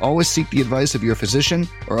treatment. Always seek the advice of your physician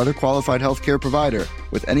or other qualified healthcare provider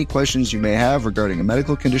with any questions you may have regarding a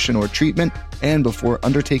medical condition or treatment and before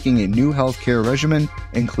undertaking a new healthcare regimen,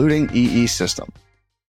 including EE System.